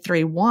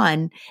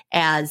 23-1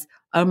 as,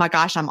 oh my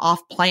gosh, I'm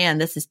off plan,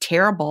 this is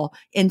terrible,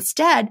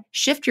 instead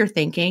shift your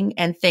thinking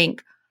and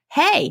think,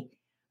 hey,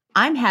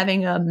 I'm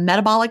having a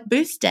metabolic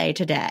boost day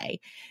today.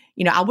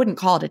 I wouldn't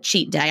call it a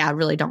cheat day. I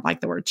really don't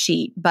like the word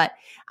cheat, but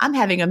I'm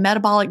having a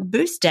metabolic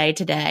boost day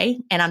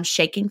today and I'm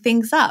shaking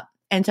things up.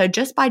 And so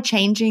just by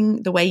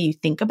changing the way you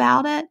think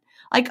about it,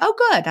 like, oh,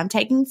 good, I'm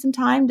taking some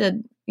time to,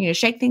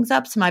 shake things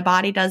up so my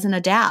body doesn't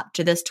adapt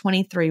to this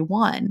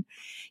 23-1.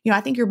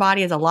 I think your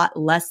body is a lot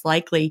less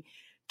likely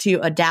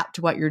to adapt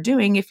to what you're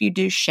doing if you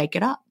do shake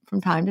it up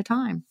from time to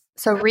time.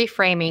 So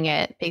reframing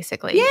it,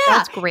 basically. Yeah.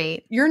 That's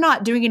great. You're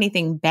not doing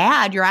anything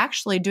bad. You're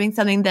actually doing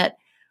something that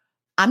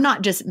I'm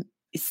not just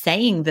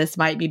saying this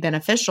might be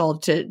beneficial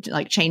to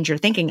like change your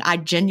thinking. I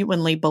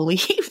genuinely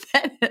believe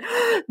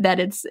that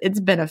it's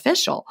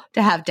beneficial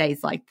to have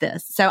days like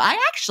this. So I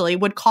actually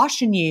would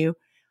caution you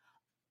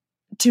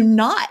to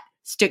not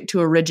stick to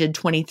a rigid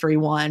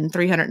 23-1,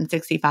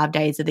 365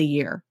 days of the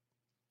year.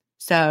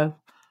 So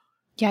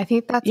yeah, I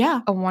think that's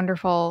a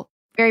wonderful,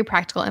 very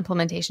practical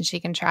implementation she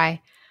can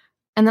try.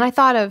 And then I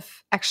thought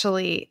of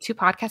actually 2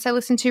 podcasts I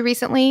listened to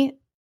recently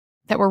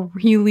that were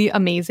really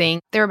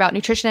amazing. They're about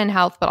nutrition and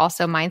health, but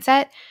also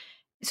mindset.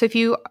 So if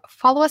you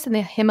follow us in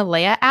the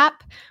Himalaya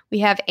app, we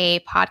have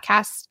a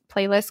podcast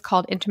playlist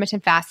called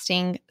Intermittent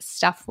Fasting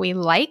Stuff We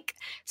Like.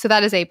 So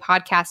that is a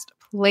podcast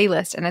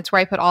playlist, and it's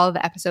where I put all of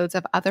the episodes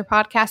of other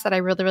podcasts that I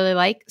really, really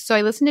like. So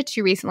I listened to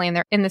 2 recently, and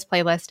they're in this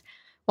playlist.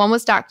 One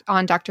was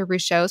on Dr.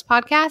 Rusciau's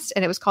podcast,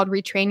 and it was called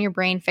Retrain Your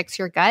Brain, Fix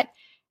Your Gut.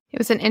 It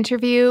was an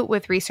interview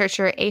with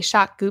researcher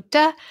Ashok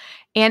Gupta,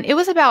 and it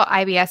was about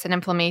IBS and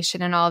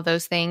inflammation and all of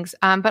those things,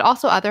 but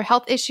also other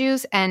health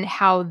issues and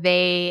how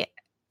they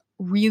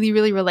really,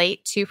 really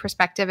relate to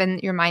perspective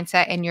and your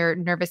mindset and your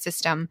nervous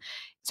system.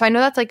 So I know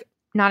that's like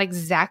not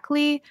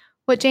exactly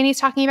what Janie's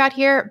talking about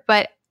here,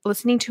 but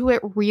listening to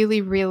it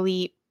really,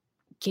 really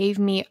gave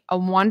me a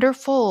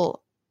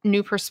wonderful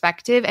new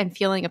perspective and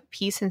feeling of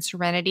peace and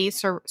serenity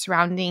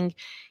surrounding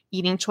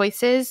eating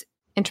choices,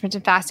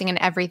 intermittent fasting, and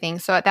everything.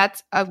 So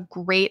that's a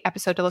great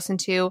episode to listen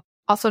to.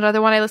 Also,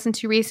 another one I listened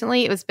to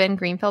recently, it was Ben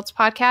Greenfield's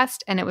podcast,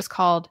 and it was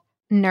called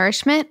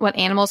Nourishment, What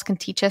Animals Can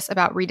Teach Us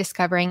About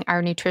Rediscovering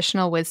Our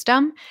Nutritional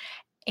Wisdom.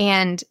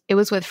 And it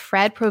was with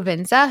Fred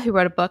Provenza, who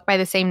wrote a book by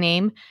the same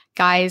name.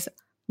 Guys,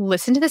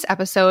 listen to this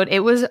episode. It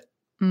was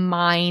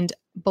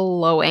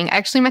mind-blowing. I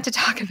actually meant to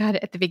talk about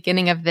it at the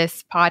beginning of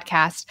this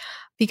podcast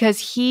because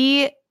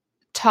he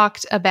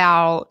talked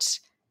about,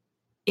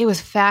 it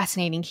was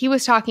fascinating. He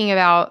was talking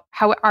about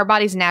how our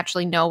bodies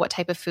naturally know what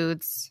type of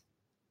foods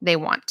they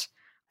want.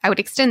 I would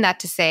extend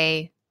that to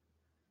say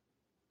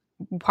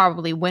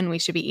probably when we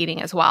should be eating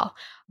as well.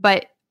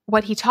 But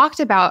what he talked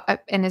about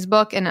in his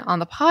book and on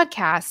the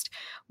podcast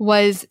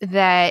was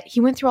that he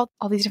went through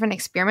all these different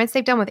experiments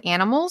they've done with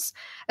animals,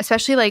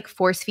 especially like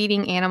force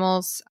feeding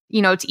animals,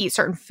 to eat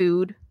certain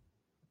food,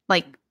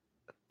 like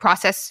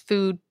processed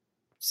food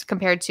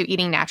compared to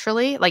eating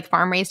naturally, like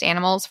farm-raised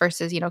animals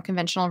versus,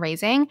 conventional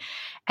raising.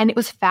 And it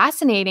was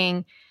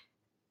fascinating,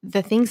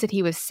 the things that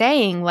he was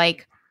saying,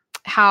 like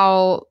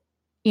how,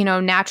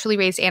 naturally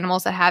raised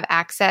animals that have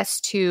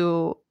access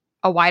to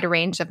a wider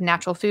range of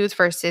natural foods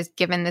versus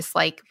given this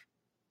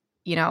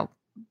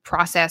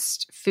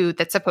processed food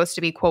that's supposed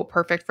to be, quote,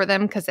 perfect for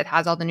them because it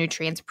has all the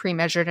nutrients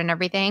pre-measured and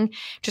everything,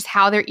 just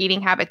how their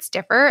eating habits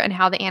differ and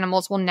how the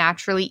animals will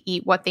naturally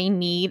eat what they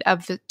need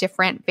of the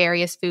different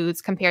various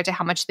foods compared to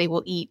how much they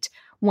will eat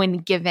when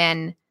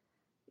given,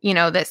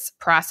 this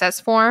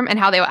processed form, and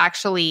how they will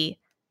actually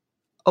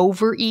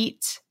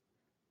overeat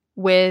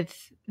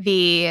with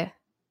the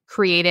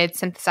created,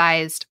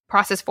 synthesized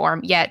processed form,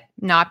 yet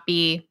not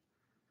be,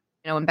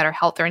 in better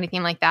health or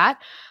anything like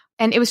that.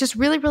 And it was just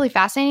really, really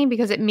fascinating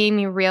because it made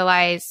me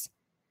realize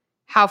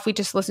how if we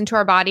just listen to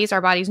our bodies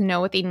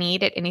know what they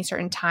need at any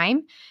certain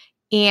time.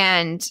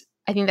 And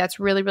I think that's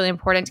really, really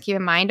important to keep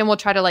in mind. And we'll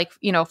try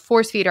to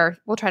force feed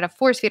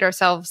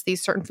ourselves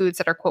these certain foods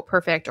that are, quote,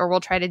 perfect, or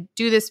we'll try to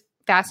do this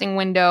fasting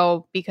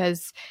window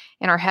because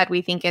in our head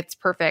we think it's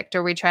perfect,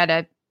 or we try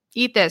to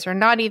eat this or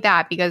not eat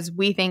that because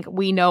we think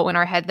we know in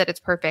our head that it's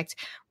perfect,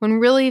 when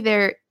really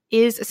there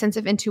is a sense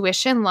of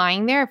intuition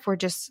lying there if we're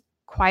just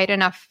quiet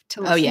enough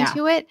to listen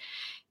to it.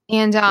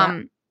 And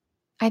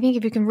I think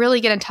if you can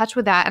really get in touch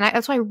with that, and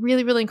that's why I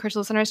really, really encourage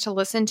listeners to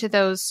listen to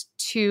those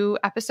 2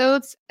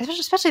 episodes,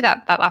 especially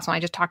that last one I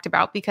just talked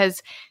about,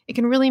 because it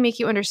can really make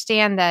you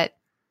understand that,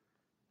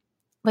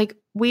 like,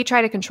 we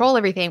try to control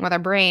everything with our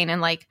brain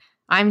and, like,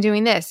 I'm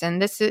doing this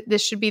and this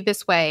should be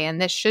this way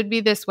and this should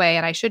be this way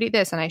and I should eat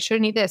this and I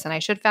shouldn't eat this and I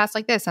should fast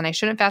like this and I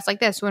shouldn't fast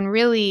like this, when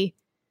really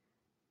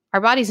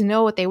our bodies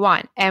know what they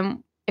want.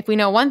 And if we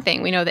know one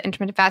thing, we know that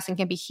intermittent fasting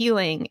can be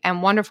healing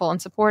and wonderful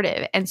and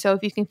supportive. And so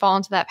if you can fall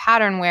into that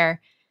pattern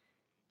where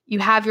you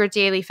have your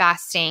daily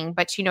fasting,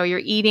 but you know you're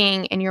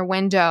eating in your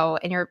window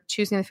and you're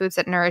choosing the foods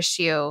that nourish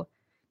you,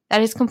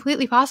 that is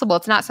completely possible.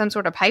 It's not some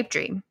sort of pipe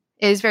dream.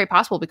 It is very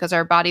possible because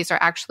our bodies are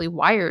actually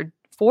wired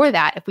for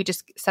that if we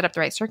just set up the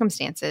right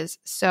circumstances.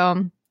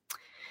 So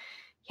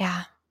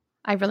yeah,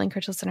 I really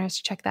encourage listeners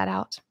to check that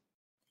out.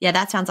 Yeah,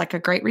 that sounds like a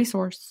great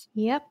resource.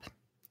 Yep.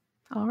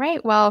 All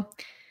right. Well,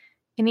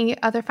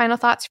 any other final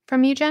thoughts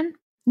from you, Jen?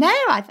 No,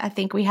 I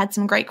think we had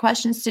some great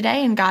questions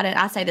today and got it.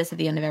 I say this at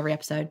the end of every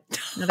episode.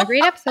 Another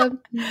great episode.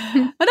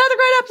 Another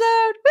great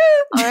episode. Woo!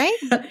 All right.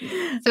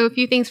 So a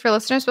few things for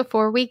listeners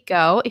before we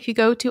go. If you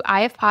go to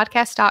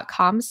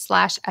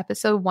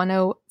ifpodcast.com/episode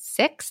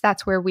 106,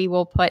 that's where we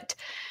will put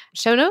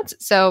show notes.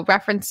 So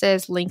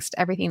references, links to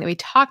everything that we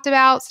talked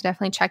about. So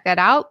definitely check that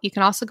out. You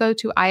can also go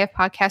to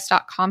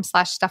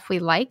ifpodcast.com/stuff we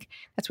like.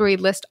 That's where we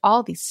list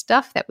all the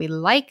stuff that we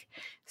like.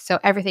 So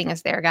everything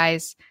is there,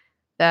 guys.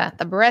 The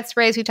breath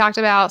sprays we talked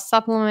about,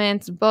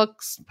 supplements,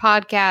 books,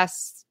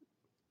 podcasts,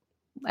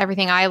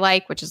 everything I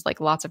like, which is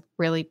like lots of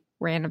really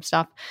random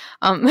stuff.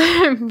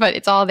 But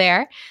it's all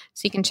there.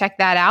 So you can check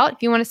that out.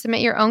 If you want to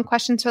submit your own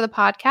questions for the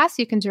podcast,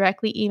 you can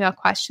directly email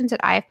questions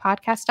at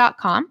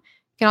ifpodcast.com.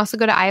 You can also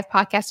go to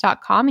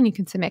ifpodcast.com and you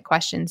can submit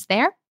questions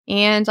there.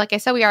 And like I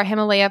said, we are a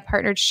Himalaya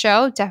partnered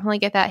show. Definitely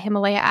get that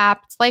Himalaya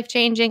app. It's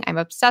life-changing. I'm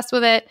obsessed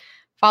with it.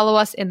 Follow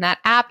us in that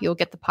app. You'll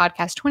get the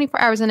podcast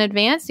 24 hours in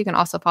advance. You can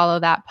also follow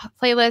that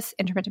playlist,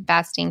 Intermittent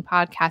Fasting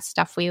Podcast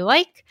Stuff We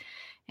Like.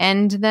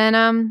 And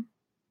then,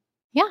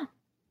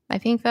 I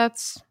think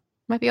that's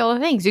might be all the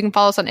things. You can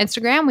follow us on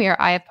Instagram. We are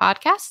IF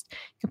Podcast.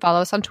 You can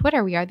follow us on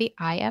Twitter. We are the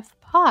IF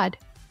Pod.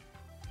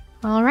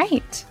 All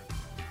right.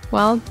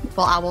 Well,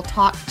 I will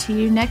talk to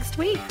you next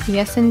week.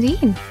 Yes,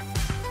 indeed.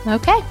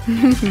 Okay.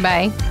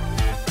 Bye.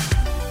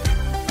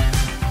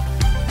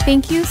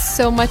 Thank you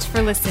so much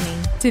for listening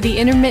to the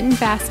Intermittent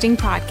Fasting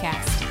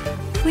Podcast.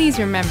 Please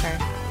remember,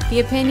 the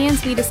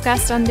opinions we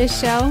discussed on this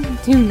show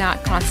do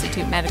not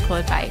constitute medical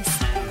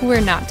advice.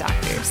 We're not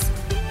doctors.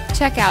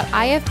 Check out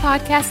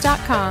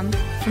ifpodcast.com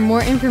for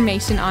more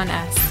information on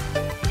us.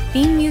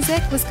 Theme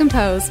music was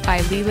composed by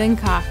Leland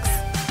Cox.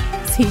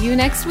 See you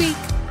next week.